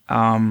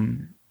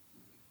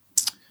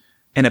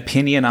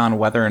opinion on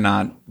whether or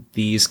not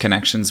these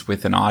connections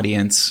with an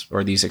audience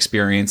or these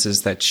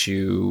experiences that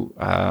you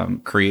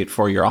create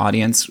for your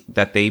audience,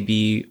 that they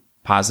be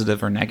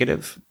positive or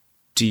negative?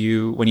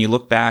 When you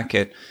look back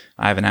at,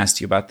 I haven't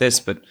asked you about this,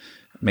 but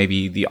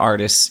maybe the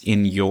artists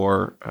in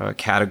your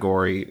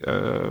category,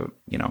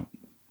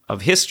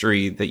 of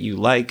history that you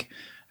like,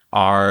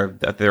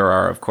 there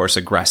are, of course,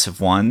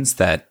 aggressive ones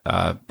that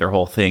their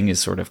whole thing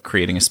is sort of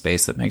creating a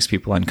space that makes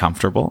people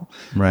uncomfortable,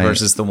 right,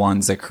 versus the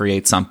ones that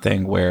create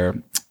something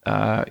where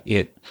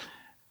it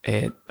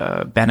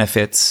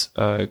benefits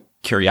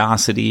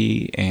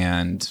curiosity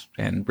and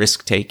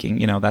risk taking,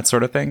 that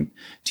sort of thing.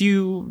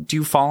 Do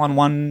you fall on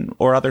one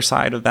or other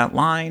side of that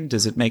line?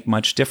 Does it make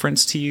much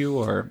difference to you?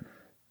 Or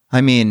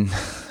I mean,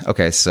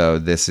 okay, so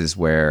this is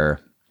where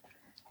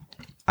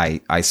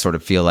I sort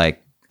of feel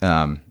like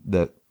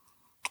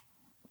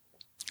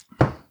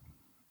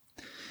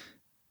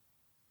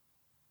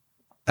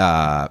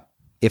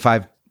if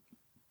I've,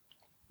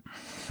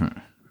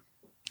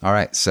 all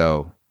right,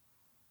 so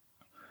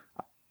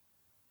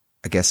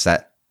I guess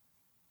that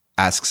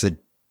asks a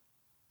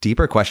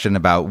deeper question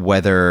about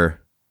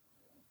whether,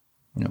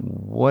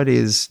 what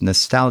is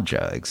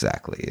nostalgia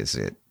exactly? Is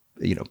it,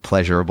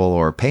 pleasurable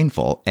or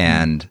painful?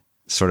 And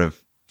sort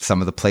of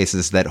some of the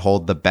places that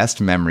hold the best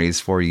memories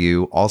for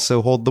you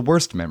also hold the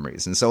worst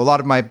memories. And so a lot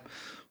of my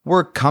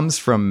work comes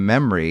from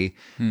memory,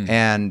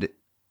 and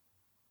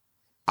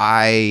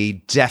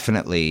I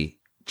definitely,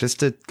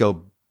 just to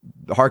go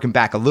harken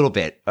back a little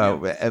bit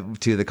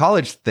to the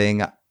college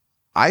thing,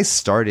 I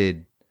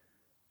started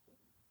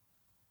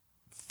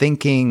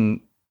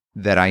thinking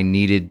that I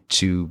needed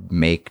to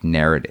make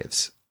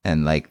narratives,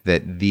 and like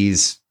that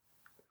these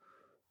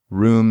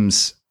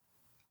rooms,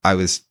 I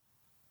was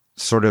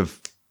sort of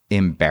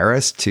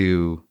embarrassed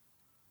to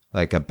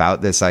like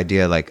about this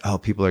idea, like, oh,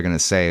 people are going to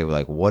say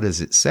like, what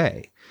does it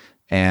say?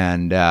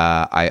 And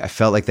I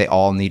felt like they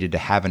all needed to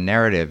have a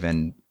narrative.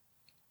 And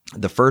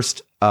the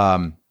first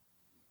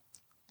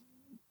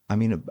I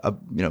mean, a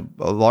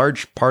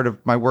large part of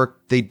my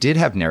work, they did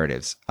have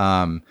narratives.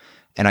 And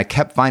I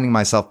kept finding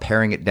myself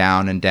paring it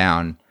down and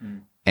down.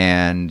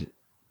 And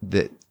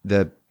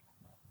the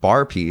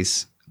bar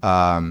piece,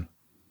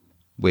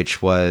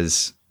 which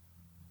was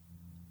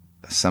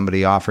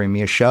somebody offering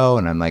me a show,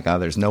 and I'm like, oh,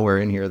 there's nowhere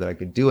in here that I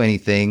could do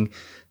anything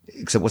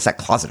except what's that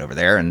closet over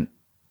there? And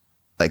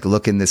like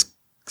look in this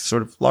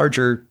sort of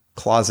larger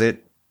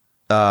closet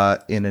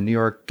in a New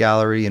York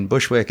gallery in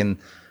Bushwick, and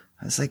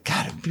I was like,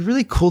 God, it'd be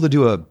really cool to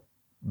do a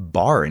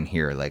bar in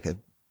here,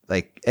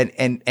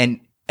 and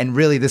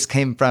really this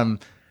came from.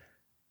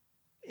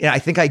 I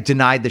think I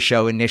denied the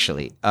show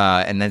initially,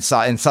 and then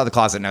saw the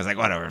closet, and I was like,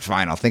 whatever,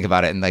 fine, I'll think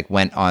about it, and like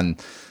went on.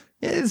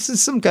 This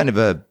is some kind of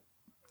a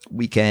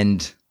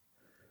weekend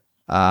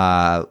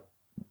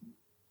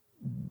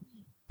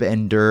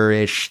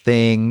bender-ish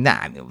thing. Nah,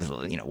 I mean, it was,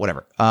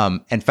 whatever.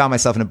 And found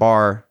myself in a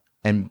bar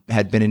and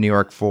had been in New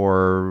York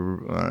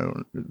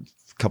for a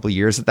couple of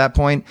years at that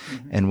point,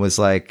 and was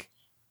like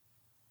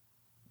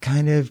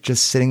kind of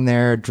just sitting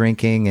there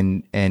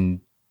drinking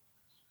and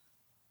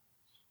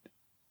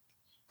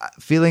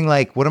feeling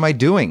like, what am I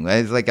doing?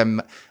 It's like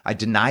I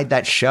denied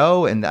that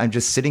show, and I'm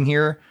just sitting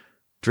here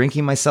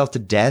drinking myself to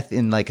death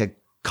in like a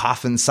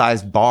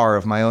coffin-sized bar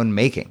of my own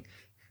making.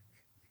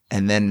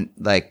 And then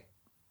like,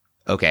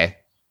 okay,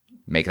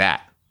 make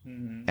that.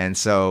 And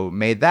so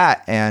made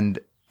that and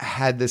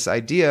had this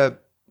idea.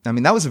 I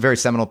mean, that was a very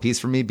seminal piece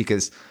for me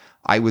because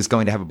I was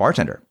going to have a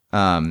bartender.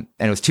 And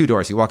it was 2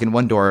 doors. You walk in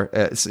one door.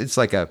 It's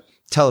like a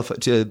telephone.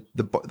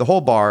 The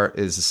whole bar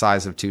is the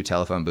size of 2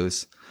 telephone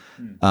booths.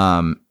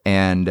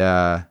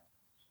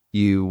 And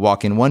you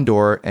walk in one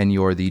door and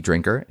you're the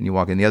drinker, and you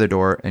walk in the other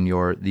door and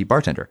you're the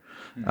bartender.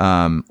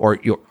 Or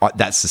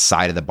that's the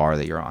side of the bar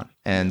that you're on.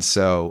 And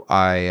so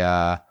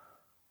I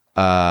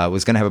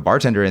was going to have a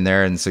bartender in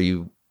there. And so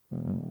you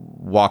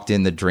walked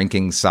in the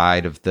drinking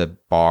side of the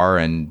bar,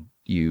 and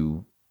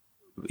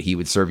he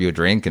would serve you a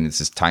drink, and it's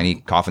this tiny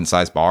coffin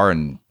sized bar,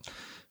 and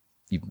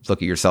you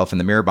look at yourself in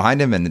the mirror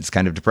behind him, and it's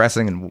kind of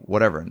depressing and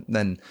whatever. And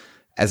then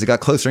as it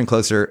got closer and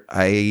closer,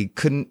 I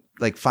couldn't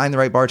like find the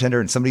right bartender,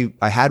 and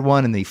I had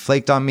one, and they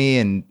flaked on me.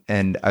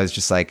 And I was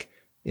just like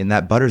in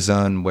that butter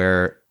zone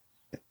where,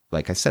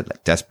 like I said,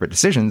 like desperate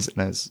decisions,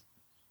 and I was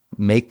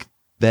make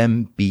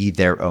them be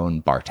their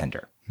own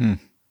bartender.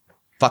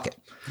 Fuck it.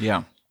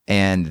 Yeah.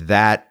 And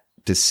that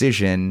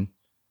decision,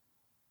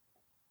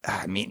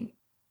 I mean,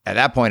 at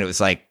that point it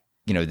was like,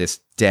 this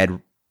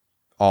dead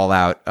all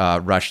out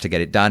rush to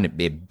get it done.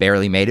 It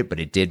barely made it, but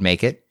it did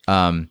make it.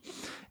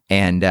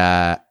 And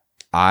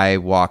I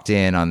walked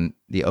in on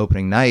the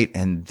opening night,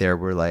 and there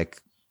were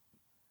like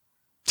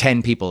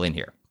 10 people in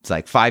here. It's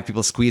like 5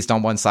 people squeezed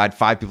on one side,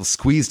 5 people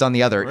squeezed on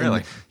the other.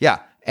 Really? Yeah.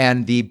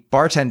 And the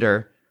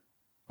bartender,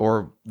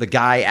 or the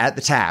guy at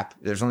the tap,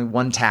 there's only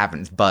one tap,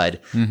 and it's Bud.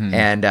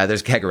 And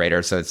there's a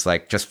kegerator, so it's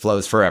like just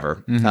flows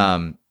forever.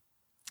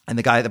 And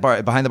the guy at the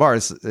bar, behind the bar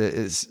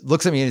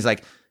looks at me, and he's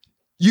like,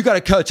 you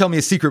got to tell me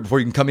a secret before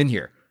you can come in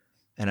here.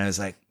 And I was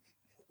like,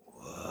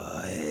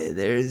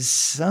 there's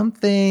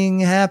something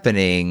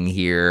happening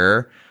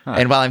here.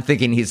 And while I'm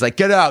thinking, he's like,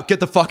 get out,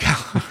 get the fuck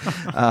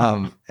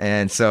out.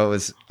 And so it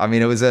was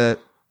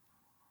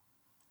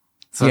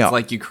So it's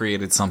like you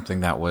created something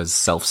that was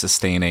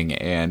self-sustaining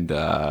and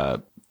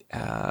a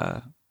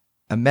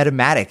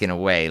metamatic in a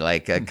way,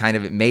 like kind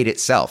of it made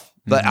itself.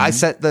 But I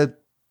set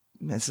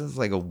this is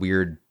like a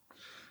weird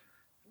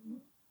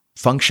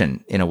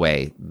function in a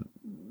way,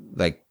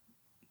 like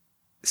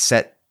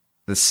set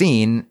the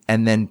scene,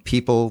 and then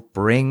people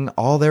bring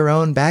all their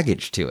own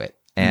baggage to it.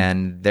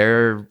 And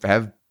there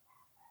have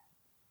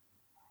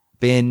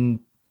been,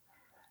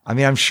 I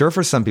mean, I'm sure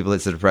for some people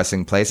it's a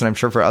depressing place, and I'm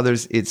sure for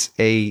others it's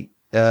a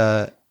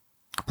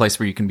place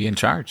where you can be in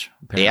charge.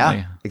 Apparently.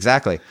 Yeah,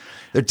 exactly.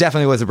 There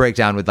definitely was a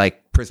breakdown with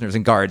like prisoners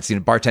and guards,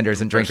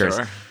 bartenders and drinkers.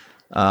 Sure.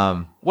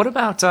 What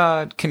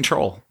about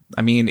control?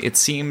 I mean, it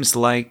seems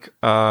like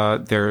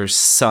there's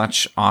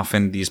such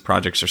often these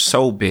projects are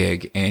so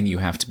big, and you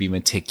have to be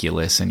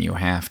meticulous, and you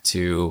have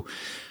to,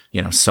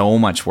 so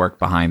much work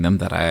behind them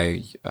that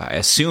I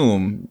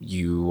assume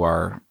you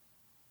are.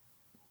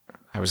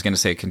 I was going to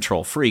say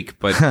control freak,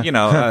 but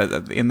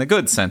in the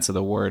good sense of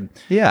the word.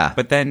 Yeah.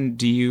 But then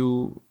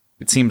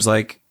it seems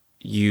like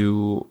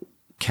you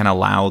can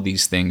allow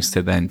these things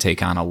to then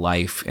take on a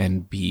life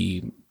and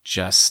be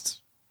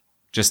just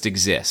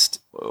exist.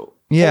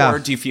 Yeah. Or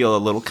do you feel a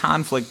little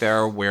conflict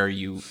there where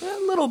you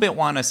a little bit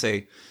want to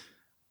say,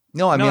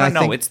 no, I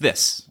think it's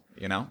this,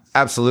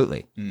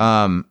 Absolutely.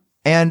 And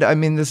I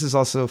mean, this is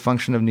also a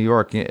function of New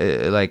York,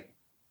 like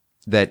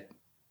that.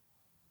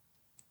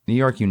 New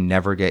York, you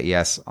never get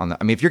yes on the.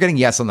 I mean, if you're getting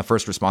yes on the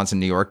first response in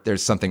New York,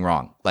 there's something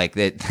wrong. Like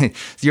that,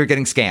 you're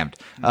getting scammed.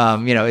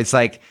 It's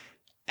like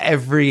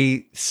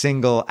every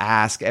single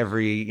ask,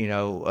 every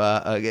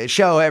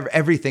show,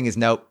 everything is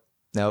nope.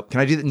 Can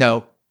I do that?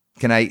 No.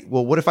 Can I?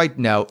 Well, what if I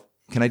no?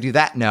 Can I do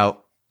that?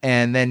 No.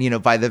 And then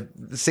by the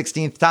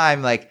 16th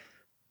time, like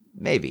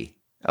maybe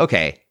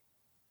okay.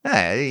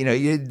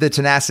 The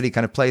tenacity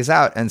kind of plays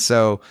out, and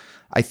so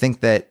I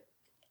think that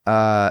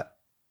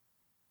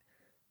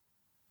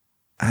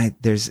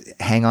there's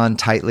hang on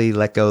tightly,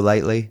 let go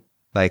lightly,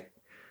 like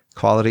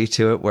quality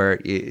to it, where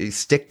you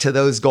stick to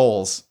those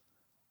goals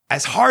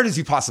as hard as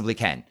you possibly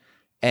can.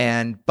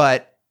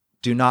 But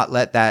do not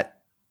let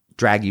that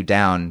drag you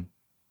down.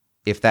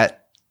 If that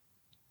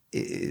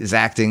is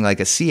acting like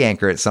a sea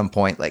anchor at some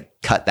point,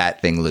 like cut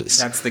that thing loose.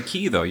 That's the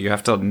key, though. You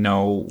have to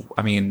know,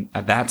 I mean,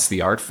 that's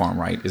the art form,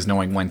 right? Is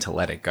knowing when to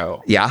let it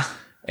go. Yeah.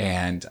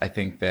 And I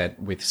think that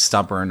with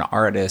stubborn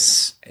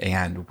artists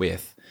and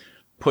with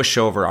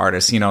pushover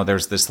artists,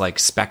 there's this like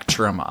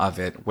spectrum of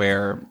it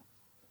where,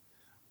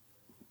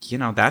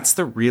 that's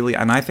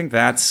and I think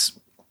that's,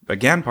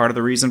 again, part of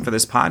the reason for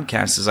this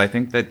podcast is I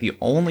think that the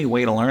only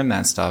way to learn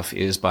that stuff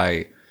is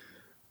by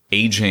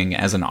aging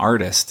as an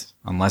artist,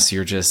 unless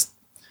you're just,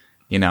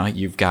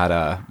 you've got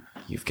a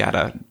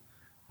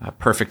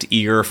perfect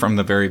ear from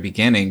the very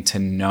beginning to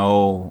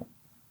know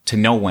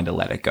when to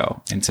let it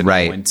go and to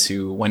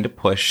know when to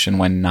push and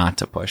when not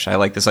to push. I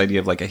like this idea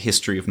of like a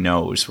history of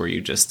no's, where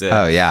you just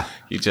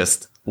you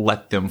just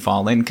let them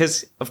fall in,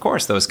 because of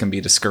course those can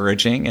be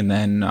discouraging, and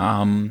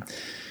then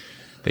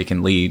they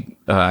can lead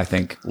I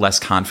think less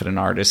confident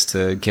artists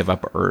to give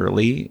up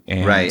early.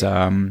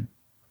 And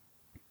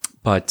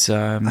but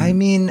I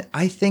mean,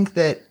 I think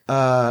that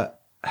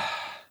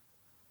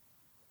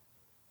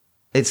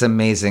it's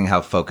amazing how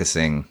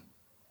focusing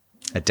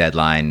a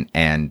deadline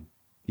and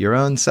your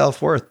own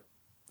self-worth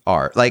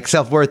are. Like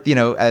self-worth,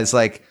 as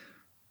like,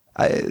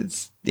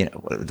 it's,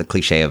 the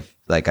cliche of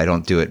like, I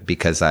don't do it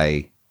because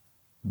I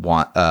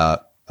want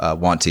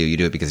to, you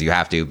do it because you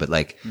have to. But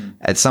like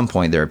at some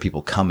point there are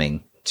people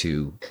coming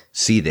to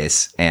see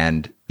this,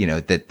 and,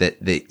 that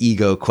the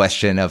ego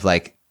question of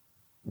like,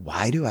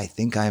 why do I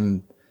think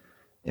I'm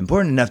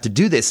important enough to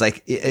do this?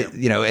 Like,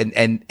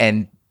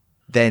 and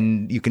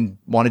then you can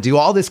want to do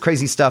all this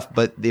crazy stuff,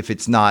 but if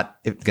it's going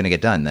to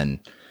get done, then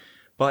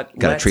got to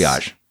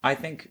triage. I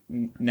think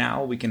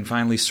now we can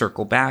finally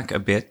circle back a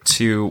bit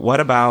to what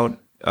about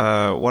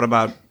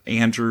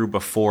Andrew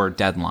before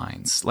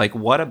deadlines? Like,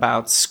 what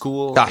about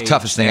school?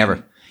 Toughest thing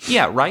ever.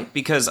 Yeah, right.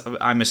 Because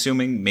I'm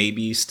assuming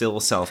maybe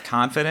still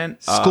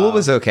self-confident. School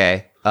was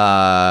okay,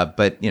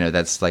 but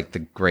that's like the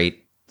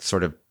great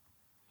sort of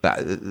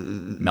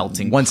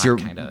melting once pot you're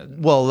kinda.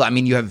 Well, I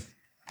mean, you have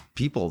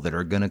people that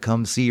are going to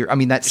come see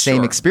that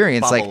same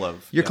experience. Like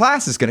your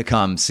class is going to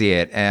come see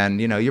it,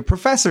 and your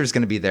professor is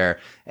going to be there.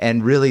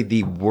 And really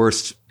the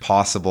worst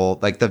possible,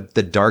 like the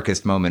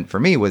darkest moment for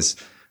me was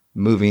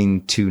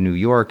moving to New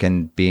York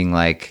and being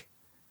like,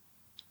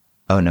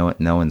 oh, no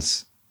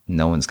one's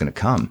going to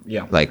come.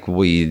 Yeah. Like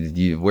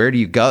where do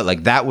you go?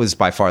 Like that was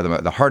by far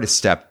the hardest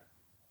step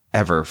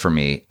ever for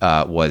me,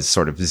 was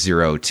sort of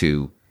 0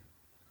 to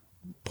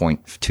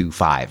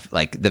 0.25.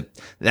 Like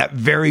that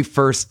very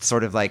first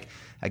sort of like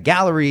a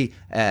gallery,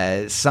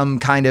 some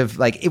kind of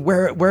like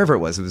wherever it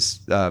was,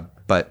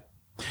 but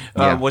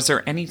yeah. Was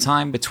there any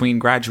time between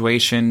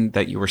graduation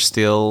that you were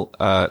still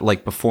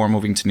like before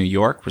moving to New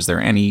York? Was there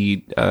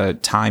any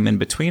time in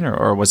between,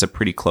 or was it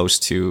pretty close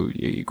to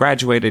you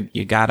graduated,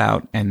 you got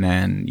out, and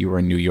then you were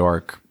in New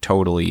York,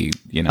 totally,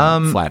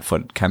 flat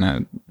foot,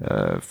 kind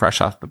of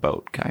fresh off the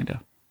boat, kind of?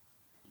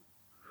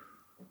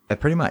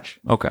 Pretty much.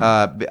 Okay.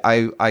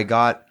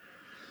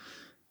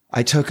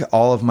 I took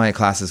all of my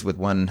classes with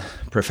one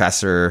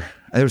professor.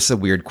 There was a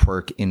weird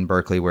quirk in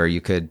Berkeley where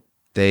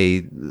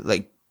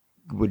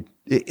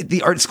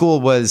the art school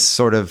was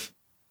sort of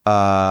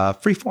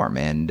free form,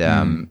 and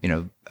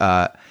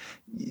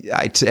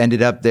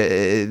ended up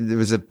there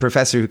was a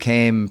professor who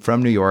came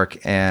from New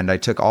York, and I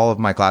took all of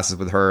my classes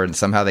with her, and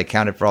somehow they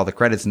counted for all the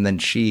credits, and then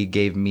she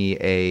gave me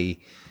a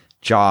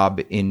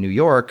job in New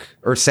York,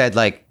 or said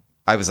like,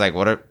 I was like,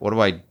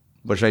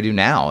 what should I do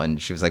now? And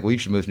she was like, well, you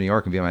should move to New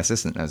York and be my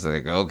assistant. And I was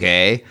like,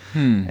 okay.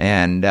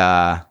 And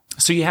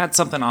so you had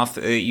something off.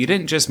 You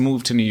didn't just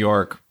move to New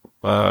York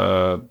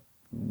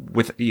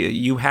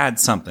you had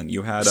something.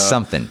 You had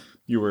something.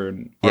 You were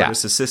an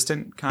artist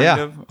assistant, kind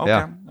of. Okay.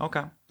 Yeah.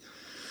 Okay.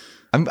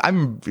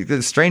 I'm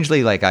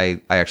strangely, like, I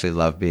actually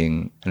love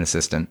being an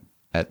assistant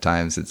at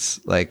times.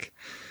 It's like,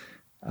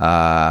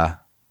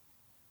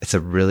 it's a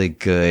really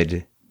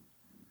good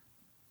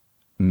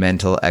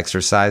mental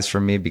exercise for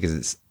me, because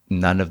it's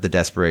none of the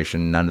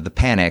desperation, none of the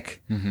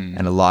panic,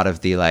 and a lot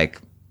of the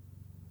like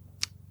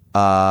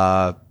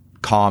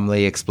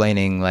calmly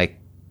explaining like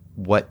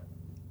what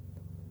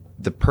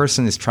the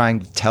person is trying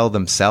to tell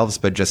themselves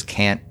but just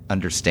can't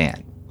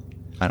understand.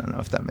 I don't know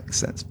if that makes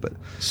sense, but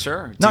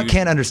sure.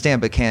 Can't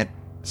understand, but can't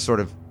sort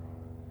of,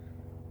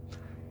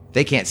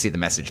 they can't see the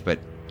message. But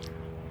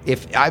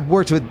if I've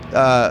worked with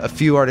a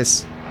few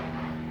artists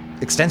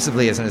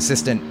extensively as an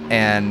assistant,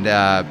 and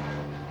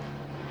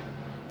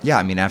yeah,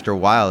 I mean, after a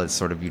while, it's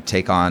sort of, you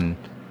take on,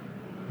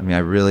 I mean, I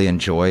really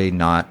enjoy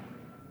not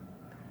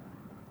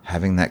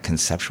having that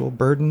conceptual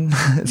burden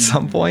at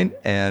some point.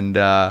 And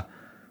yeah.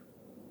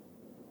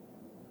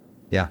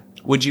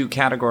 Would you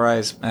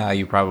categorize,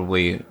 you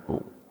probably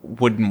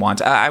wouldn't want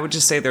to, I would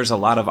just say there's a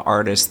lot of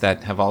artists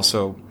that have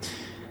also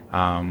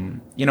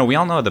we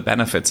all know the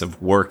benefits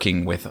of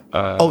working with.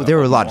 There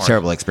were a lot of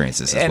terrible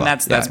experiences as and well.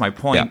 that's my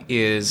point.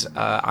 Is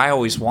I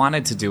always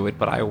wanted to do it,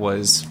 but I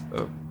was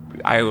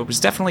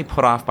definitely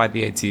put off by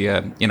the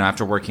idea.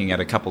 After working at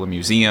a couple of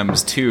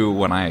museums too,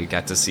 when I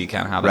got to see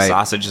kind of how the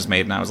sausage is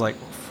made, and I was like,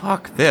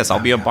 "Fuck this! I'll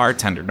be a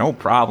bartender, no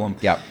problem."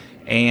 Yep.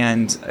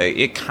 And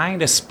it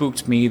kind of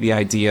spooked me, the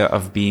idea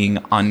of being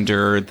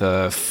under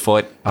the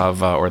foot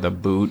of or the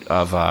boot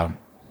of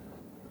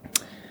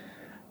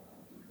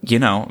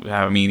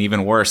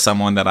even worse,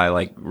 someone that I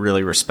like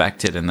really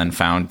respected and then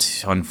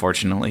found,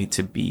 unfortunately,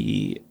 to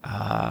be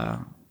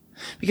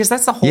because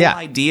that's the whole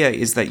idea,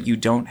 is that you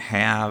don't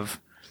have,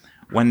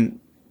 when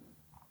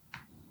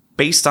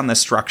based on the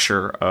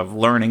structure of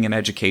learning and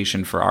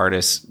education for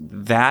artists,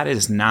 that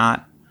is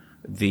not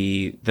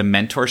the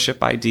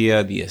mentorship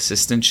idea, the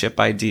assistantship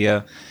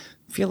idea.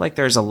 I feel like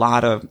there's a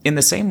lot of, in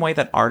the same way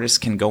that artists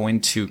can go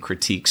into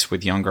critiques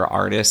with younger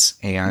artists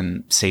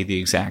and say the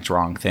exact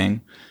wrong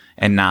thing,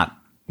 and not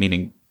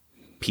meaning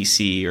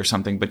PC or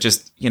something, but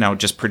just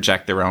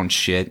project their own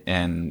shit,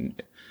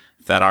 and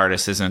if that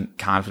artist isn't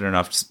confident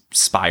enough to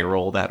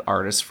spiral that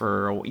artist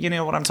for,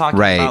 what I'm talking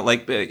about,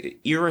 like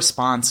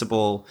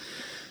irresponsible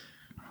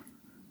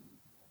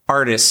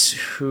artists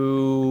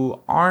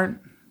who aren't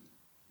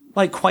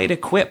like quite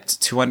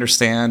equipped to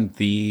understand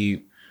the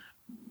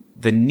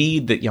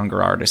need that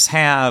younger artists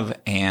have,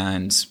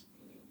 and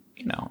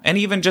and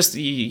even just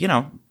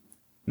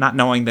not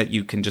knowing that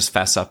you can just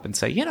fess up and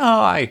say,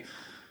 I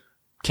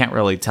can't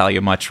really tell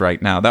you much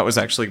right now. That was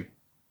actually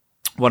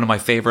one of my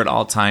favorite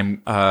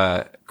all-time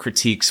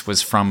critiques,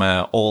 was from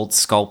an old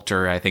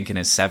sculptor, I think in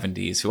his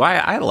 70s, who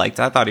I liked.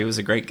 I thought he was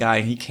a great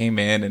guy. He came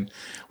in and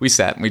we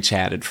sat and we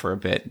chatted for a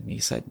bit, and he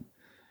said,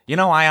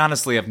 I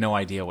honestly have no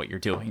idea what you're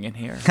doing in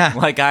here.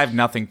 Like, I have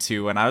nothing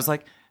to. And I was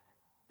like,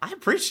 I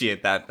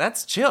appreciate that.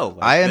 That's chill.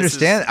 Like, I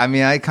understand.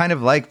 I kind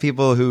of like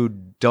people who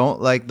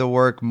don't like the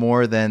work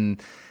more than,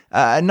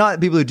 not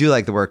people who do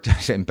like the work,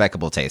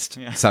 impeccable taste,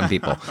 some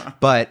people,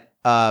 but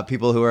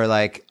people who are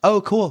like,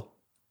 oh, cool.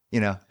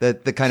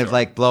 The kind of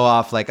like blow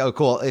off, like, oh,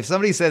 cool. If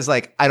somebody says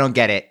like, I don't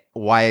get it,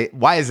 why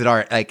is it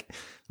art? Like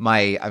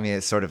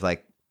it's sort of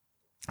like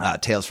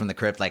Tales from the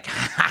Crypt, like,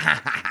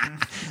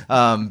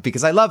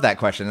 because I love that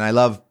question, and I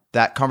love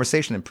that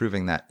conversation, and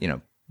proving that,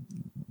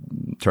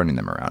 turning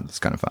them around. It's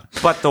kind of fun.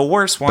 But the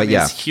worst one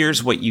is,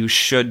 here's what you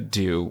should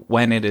do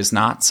when it is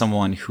not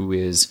someone who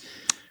is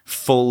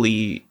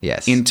fully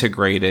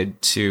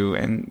integrated to,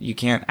 and you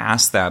can't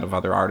ask that of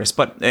other artists.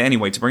 But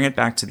anyway, to bring it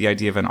back to the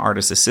idea of an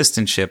artist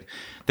assistantship,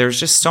 there's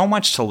just so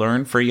much to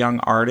learn for young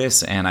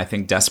artists, and I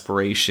think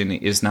desperation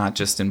is not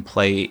just in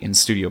play in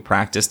studio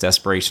practice.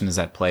 Desperation is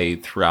at play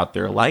throughout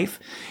their life.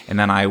 And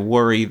then I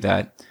worry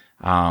that,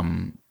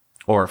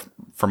 or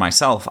for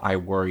myself, I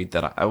worried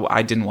that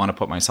I didn't want to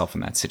put myself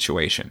in that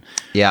situation.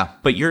 Yeah.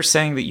 But you're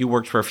saying that you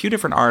worked for a few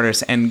different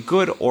artists, and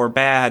good or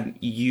bad,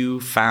 you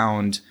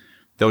found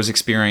those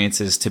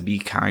experiences to be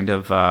kind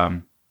of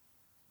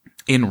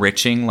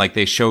enriching. Like,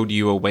 they showed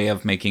you a way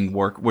of making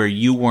work where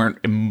you weren't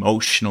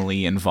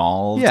emotionally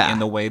involved in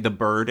the way the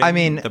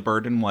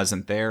burden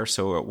wasn't there.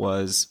 So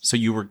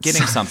you were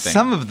getting something.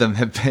 Some of them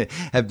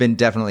have been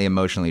definitely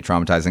emotionally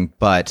traumatizing,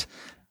 but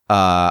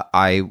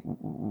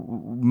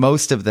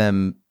most of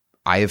them,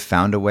 I have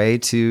found a way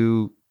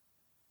to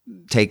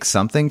take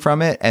something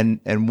from it.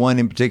 And one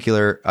in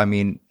particular,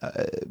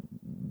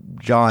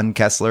 John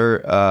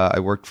Kessler, I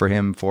worked for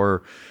him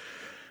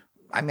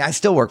I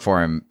still work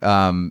for him,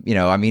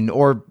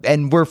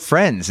 and we're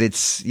friends.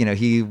 It's,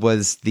 he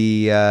was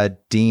the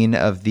dean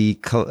of the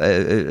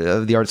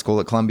art school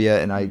at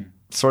Columbia, and I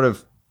sort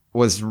of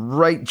was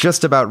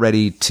just about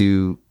ready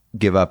to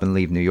give up and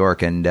leave New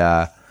York. And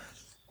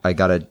I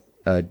got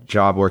a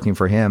job working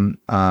for him.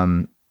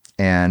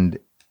 And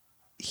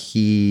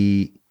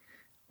he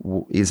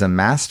is a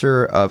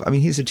master of,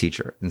 he's a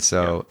teacher. And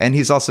so, and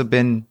he's also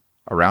been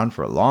around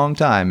for a long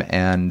time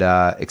and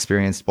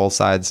experienced both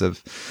sides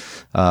of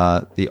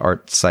the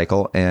art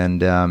cycle.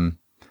 And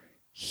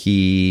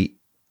he,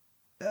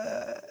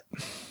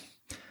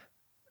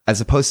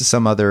 as opposed to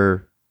some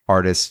other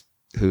artists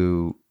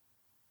who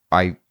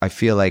I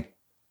feel like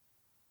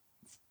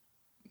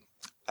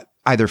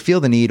either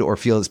feel the need or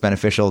feel it's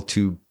beneficial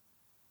to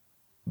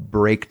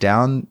break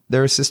down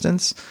their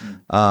assistants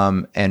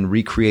and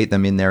recreate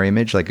them in their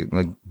image, like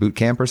boot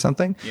camp or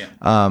something.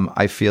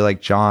 I feel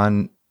like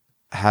John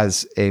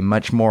has a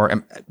much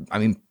more,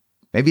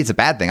 maybe it's a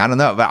bad thing, I don't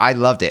know, but I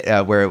loved it,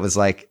 where it was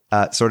like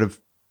sort of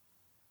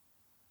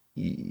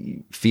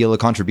feel a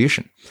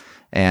contribution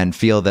and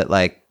feel that,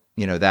 like,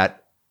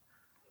 that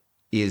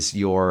is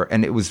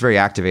and it was very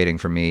activating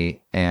for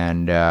me.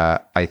 And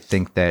I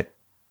think that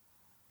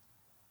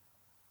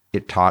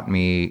it taught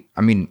me,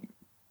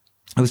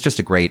 it was just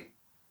a great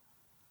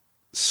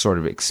sort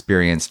of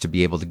experience to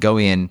be able to go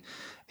in.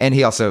 And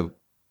he also,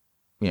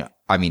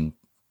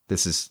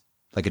 this is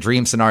like a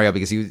dream scenario,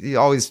 because I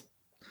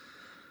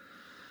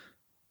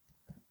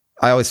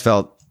always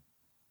felt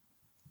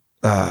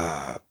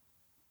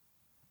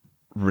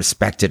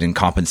respected and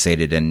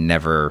compensated, and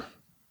never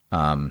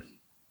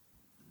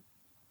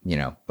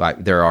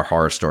there are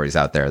horror stories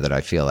out there that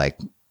I feel like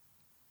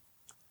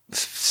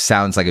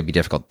sounds like it'd be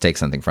difficult to take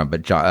something from,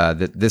 but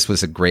this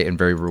was a great and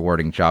very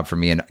rewarding job for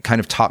me, and kind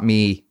of taught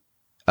me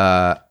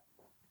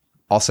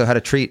also how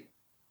to treat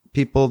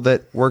people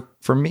that work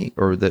for me,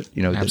 or that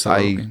that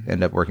I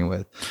end up working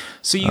with.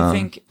 So you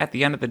think at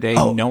the end of the day,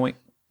 knowing.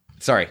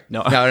 Sorry,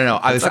 no.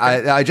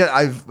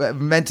 I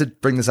meant to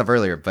bring this up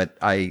earlier, but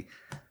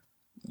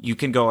You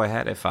can go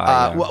ahead if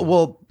I.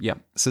 Yeah.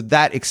 So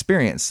that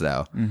experience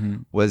though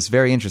was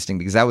very interesting,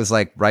 because that was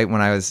like right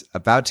when I was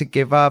about to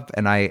give up,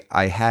 and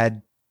I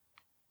had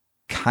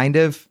kind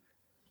of,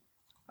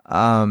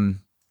 I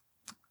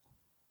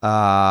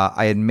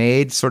had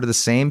made sort of the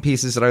same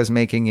pieces that I was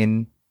making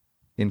in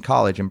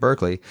college in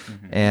Berkeley,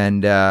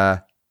 and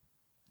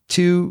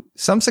to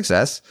some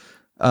success,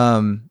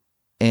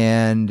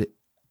 and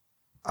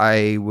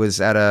I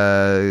was at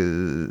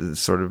a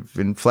sort of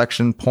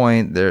inflection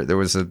point. There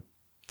was a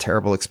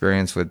terrible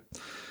experience with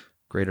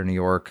Greater New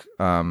York,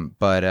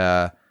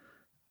 but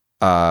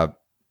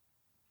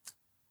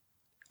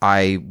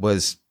I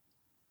was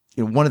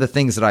one of the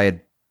things that I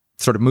had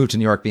sort of moved to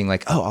New York, being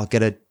like, oh, I'll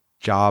get a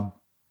job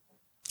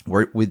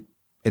with,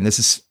 and this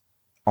is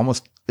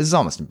almost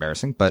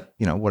embarrassing, but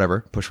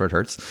whatever, push where it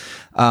hurts.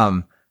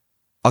 I'll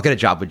get a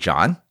job with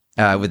John.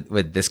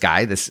 With this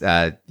guy, this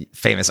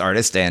famous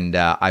artist, and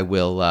I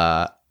will,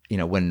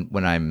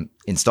 when I'm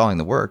installing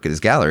the work at his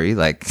gallery,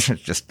 like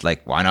just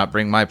like, why not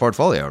bring my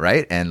portfolio,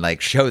 right? And like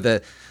show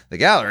the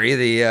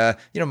gallery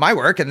my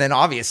work, and then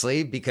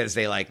obviously because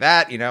they like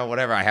that,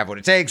 whatever, I have what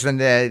it takes, and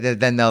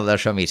then they'll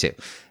show me too.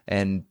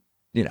 And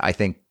I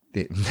think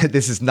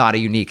this is not a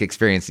unique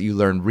experience that you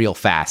learn real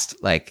fast.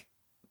 Like,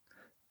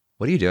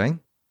 what are you doing?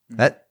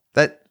 That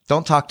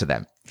don't talk to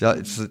them.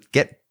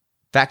 Get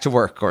back to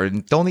work, or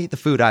don't eat the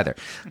food either.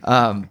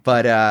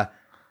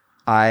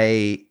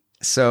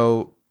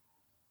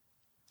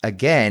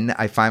 Again,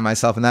 I find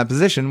myself in that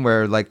position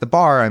where, like, the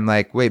bar, I'm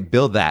like, wait,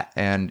 build that.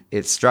 And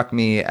it struck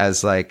me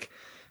as like,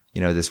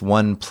 this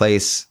one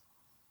place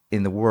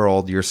in the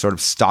world, you're sort of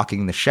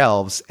stocking the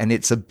shelves, and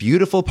it's a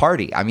beautiful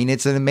party. I mean,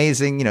 it's an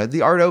amazing,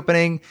 the art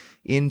opening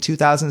in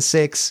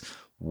 2006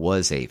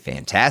 was a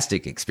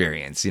fantastic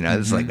experience.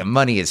 It's like the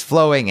money is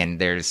flowing, and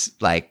there's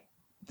like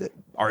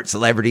art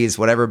celebrities,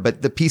 whatever,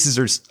 but the pieces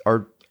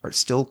are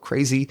still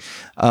crazy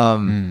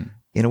in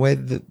a way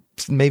that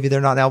maybe they're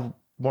not now.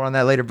 More on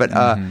that later, but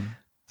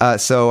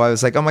so I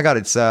was like, oh my god,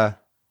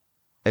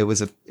 it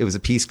was a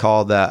piece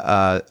called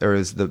or it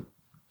was the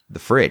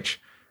fridge,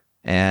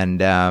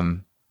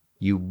 and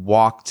you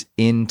walked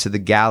into the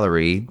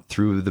gallery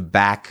through the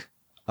back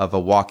of a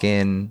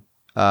walk-in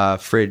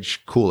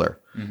fridge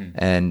cooler,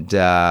 and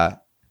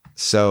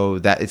so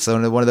that it's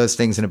one of those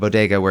things in a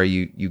bodega where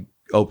you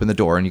open the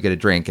door and you get a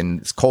drink,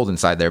 and it's cold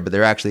inside there, but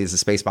there actually is a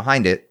space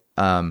behind it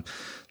that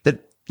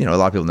a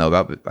lot of people know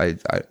about, but I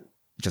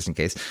just in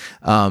case.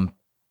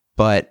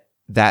 But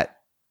that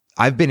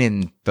I've been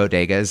in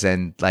bodegas,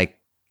 and like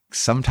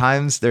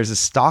sometimes there's a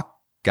stock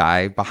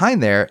guy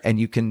behind there, and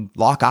you can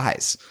lock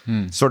eyes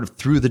sort of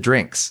through the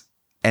drinks.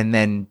 And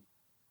then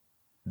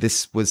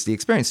this was the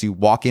experience. You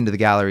walk into the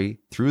gallery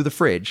through the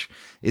fridge.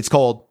 It's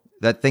cold.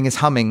 That thing is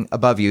humming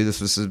above you.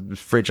 This was a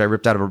fridge I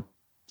ripped out of a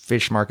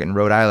fish market in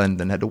Rhode Island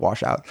and had to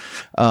wash out.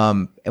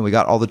 And we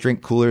got all the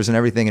drink coolers and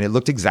everything, and it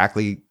looked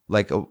exactly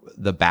like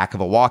the back of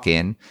a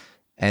walk-in.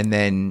 And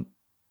then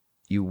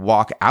you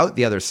walk out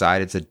the other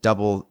side. It has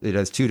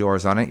two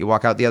doors on it. You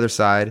walk out the other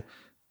side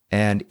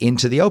and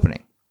into the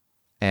opening.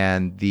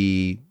 And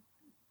the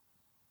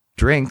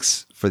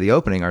drinks for the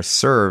opening are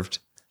served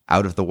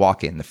out of the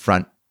walk-in, the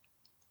front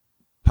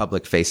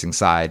public facing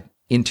side,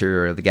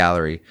 interior of the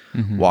gallery,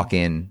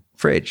 walk-in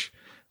fridge.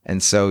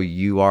 And so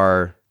you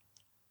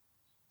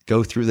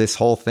go through this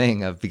whole thing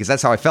because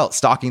that's how I felt,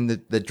 stocking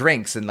the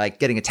drinks and like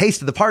getting a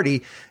taste of the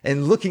party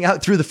and looking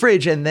out through the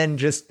fridge, and then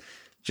just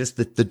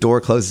the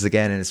door closes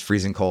again and it's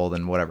freezing cold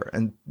and whatever.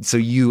 And so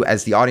you,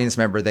 as the audience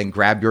member, then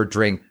grab your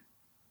drink,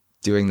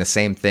 doing the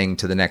same thing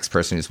to the next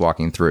person who's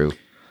walking through.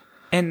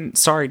 And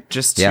sorry,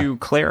 just to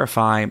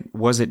clarify,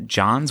 was it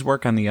John's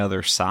work on the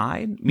other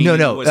side?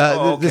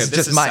 No. This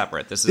is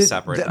separate. This is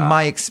separate.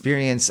 My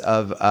experience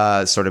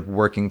of sort of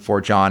working for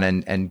John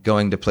and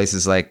going to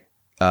places like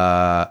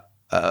Berlin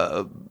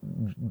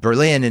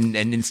and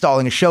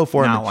installing a show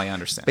for him. Now I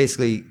understand.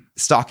 Basically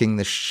stocking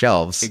the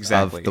shelves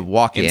of the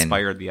walk-in.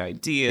 Inspired the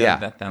idea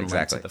that then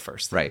led to the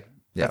first thing. Right.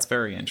 Yeah. That's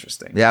very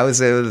interesting. Yeah, it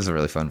was a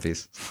really fun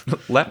piece.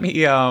 Let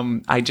me, I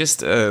want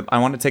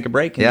to take a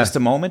break in just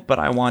a moment, but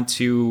I want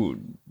to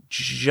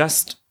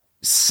just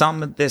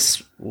sum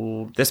this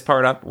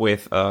part up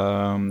with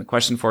a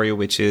question for you,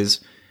 which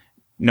is,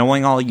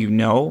 knowing all you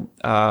know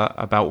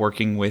about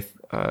working with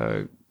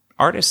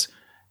artists,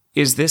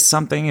 is this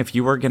something, if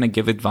you were going to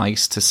give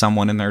advice to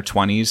someone in their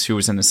 20s who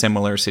was in a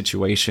similar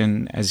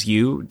situation as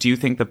you, do you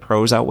think the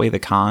pros outweigh the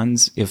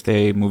cons if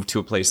they move to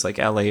a place like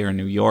LA or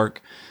New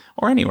York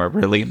or anywhere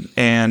really,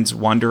 and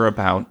wonder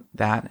about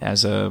that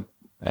as a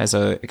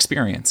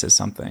experience, as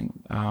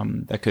something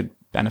that could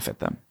benefit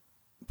them?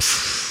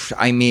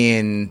 I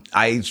mean,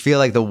 I feel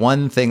like the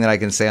one thing that I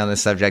can say on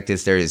this subject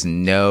is there is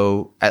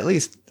no, at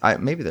least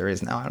maybe there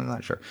is now. I'm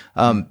not sure.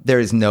 There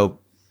is no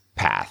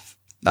path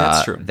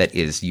That's true. that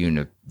is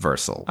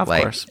universal. Of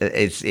course.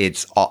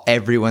 It's all,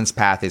 everyone's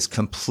path is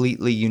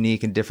completely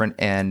unique and different.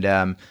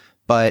 And,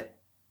 but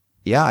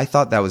yeah, I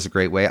thought that was a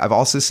great way. I've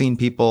also seen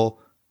people,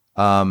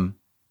 open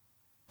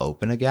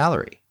a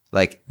gallery,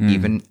 like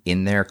even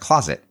in their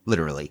closet,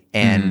 literally.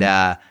 And,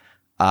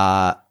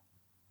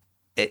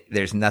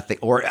 there's nothing,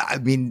 or I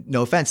mean,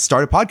 no offense,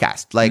 start a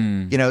podcast, like,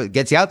 you know, it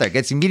gets you out there,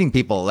 gets you meeting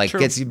people, like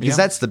gets you, because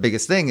that's the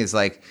biggest thing is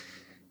like,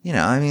 you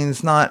know, I mean,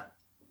 it's not,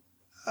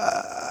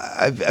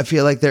 I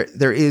feel like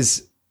there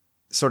is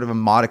sort of a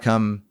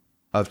modicum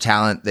of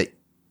talent that,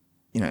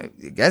 you know,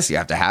 I guess you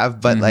have to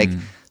have, but like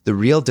the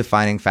real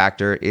defining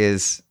factor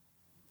is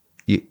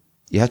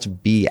you have to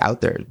be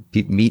out there,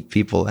 meet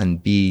people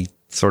and be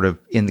sort of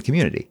in the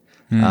community.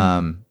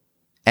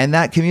 And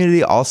that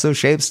community also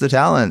shapes the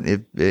talent,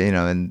 you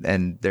know,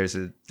 and there's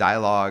a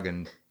dialogue.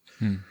 And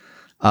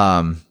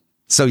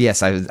so,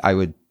 yes, I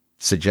would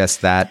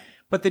suggest that.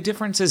 But the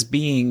difference is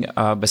being,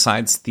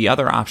 besides the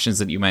other options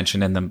that you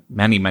mentioned and the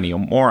many, many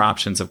more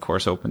options, of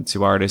course, open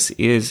to artists,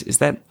 is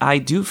that I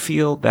do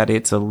feel that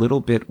it's a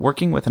little bit,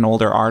 working with an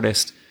older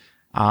artist,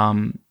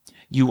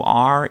 you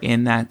are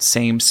in that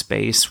same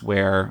space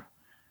where...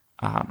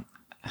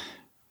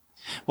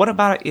 what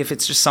about if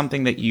it's just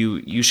something that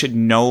you should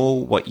know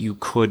what you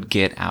could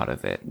get out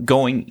of it?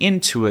 Going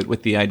into it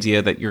with the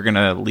idea that you're going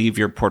to leave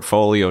your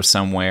portfolio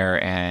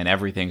somewhere and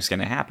everything's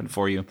going to happen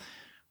for you.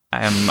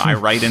 Am I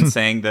right in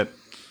saying that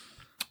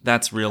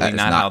that's really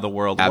not how the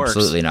world works?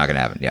 Absolutely not going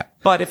to happen, yeah.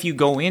 But if you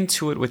go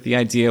into it with the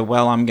idea,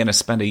 well, I'm going to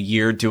spend a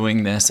year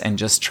doing this and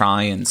just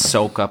try and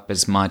soak up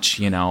as much,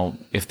 you know,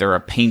 if they're a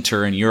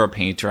painter and you're a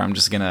painter, I'm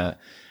just going to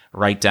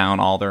write down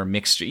all their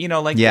mixture, you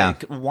know, like,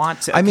 like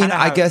want to. I mean,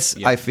 I guess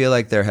I feel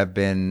like there have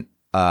been,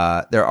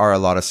 there are a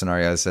lot of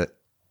scenarios that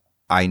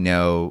I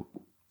know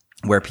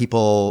where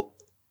people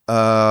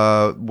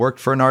worked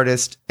for an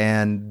artist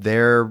and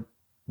their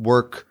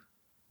work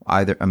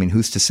either, I mean,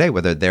 who's to say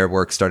whether their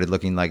work started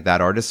looking like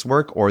that artist's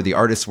work or the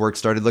artist's work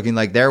started looking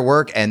like their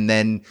work, and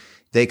then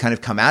they kind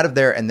of come out of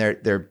there and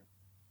they're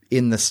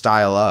in the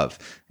style of,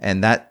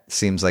 and that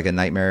seems like a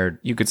nightmare.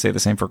 You could say the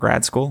same for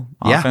grad school.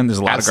 Often there's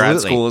a lot of grad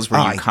schools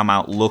where you come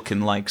out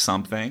looking like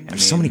something.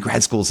 There's so many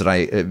grad schools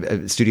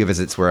that studio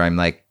visits where I'm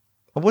like,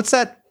 well, what's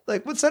that?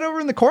 Like, what's that over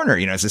in the corner?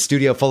 You know, it's a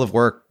studio full of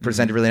work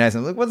presented really nice.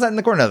 And I'm like, what's that in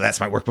the corner? No, that's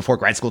my work before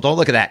grad school. Don't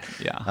look at that.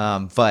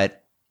 Yeah.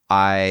 But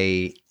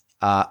I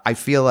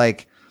feel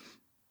like,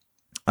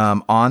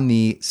 on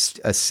the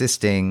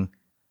assisting,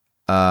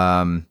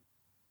 I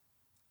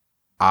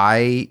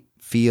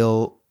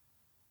feel,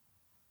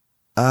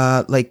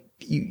 like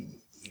you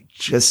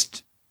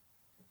just,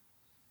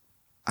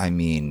 I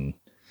mean,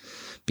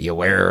 be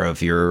aware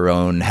of your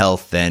own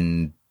health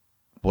and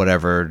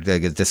whatever,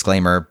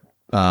 disclaimer.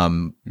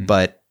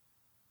 But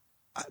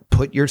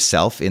put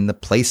yourself in the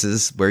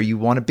places where you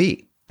want to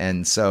be.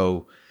 And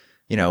so,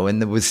 you know,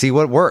 and we'll see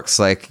what works.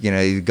 Like, you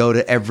know, you go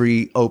to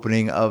every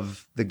opening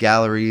of the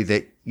gallery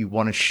that you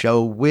want to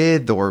show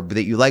with, or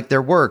that you like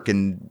their work.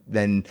 And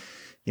then,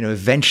 you know,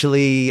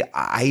 eventually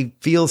I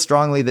feel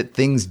strongly that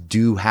things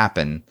do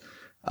happen,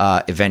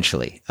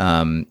 eventually,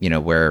 you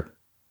know,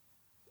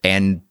 I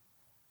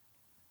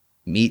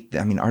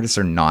mean, artists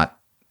are not,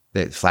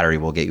 that flattery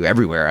will get you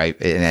everywhere.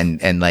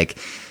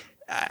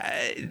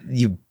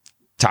 You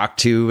talk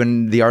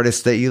to the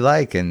artist that you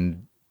like,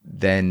 and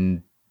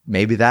then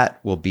maybe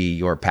that will be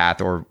your path,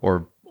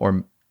 or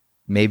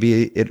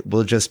maybe it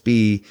will just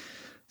be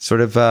sort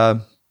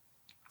of,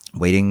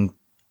 waiting,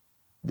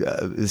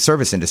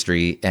 service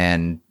industry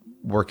and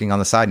working on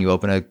the side, and you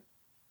open a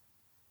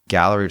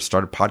gallery or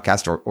start a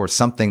podcast or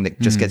something that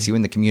just gets you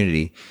in the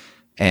community.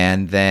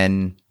 And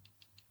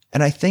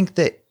I think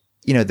that,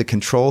 you know, the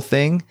control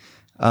thing,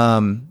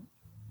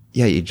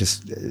 you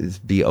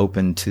just be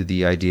open to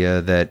the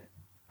idea that,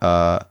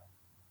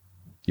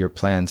 your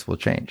plans will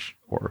change,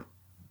 or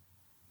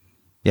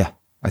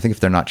I think if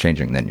they're not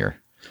changing, then you're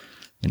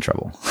in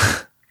trouble.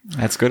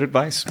 That's good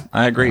advice.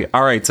 I agree.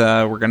 All right.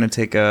 We're going to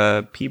take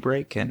a pee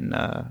break and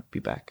be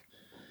back.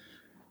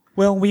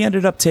 Well, we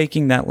ended up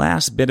taking that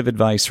last bit of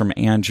advice from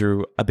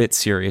Andrew a bit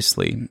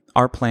seriously.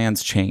 Our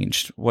plans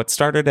changed. What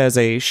started as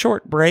a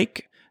short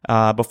break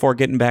before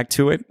getting back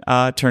to it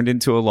turned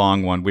into a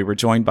long one. We were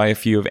joined by a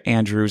few of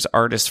Andrew's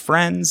artist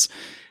friends,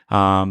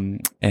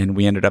 and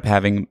we ended up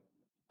having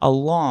a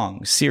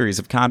long series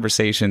of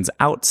conversations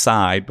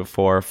outside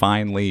before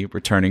finally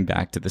returning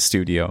back to the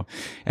studio.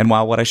 And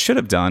while what I should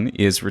have done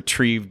is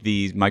retrieved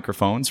the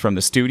microphones from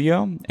the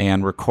studio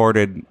and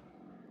recorded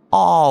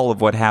all of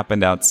what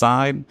happened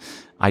outside,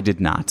 I did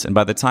not. And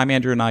by the time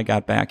Andrew and I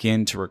got back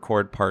in to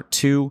record part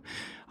 2,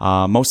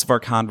 most of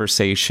our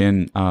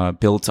conversation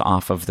built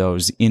off of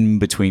those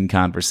in-between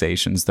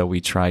conversations, though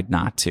we tried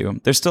not to.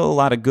 There's still a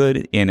lot of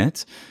good in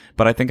it,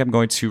 but I think I'm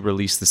going to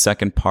release the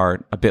second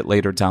part a bit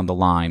later down the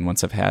line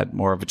once I've had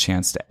more of a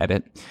chance to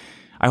edit.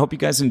 I hope you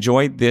guys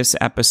enjoyed this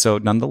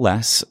episode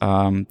nonetheless.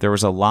 There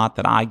was a lot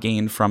that I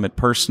gained from it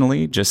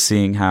personally, just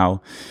seeing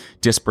how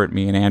disparate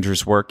me and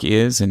Andrew's work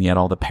is, and yet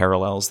all the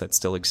parallels that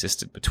still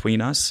existed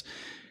between us.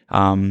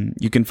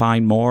 You can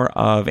find more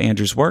of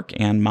Andrew's work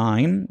and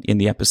mine in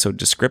the episode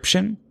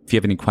description. If you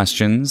have any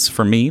questions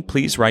for me,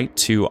 please write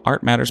to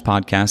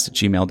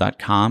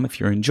artmatterspodcast@gmail.com. If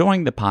you're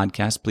enjoying the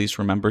podcast, please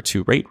remember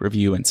to rate,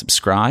 review, and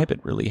subscribe. It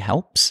really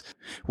helps.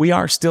 We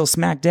are still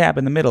smack dab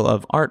in the middle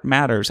of Art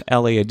Matters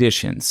LA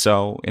edition,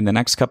 so in the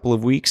next couple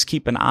of weeks,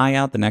 keep an eye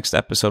out. The next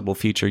episode will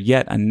feature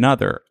yet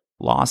another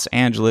Los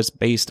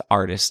Angeles-based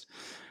artist.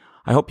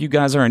 I hope you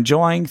guys are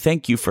enjoying.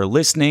 Thank you for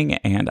listening,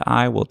 and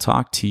I will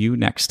talk to you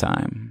next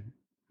time.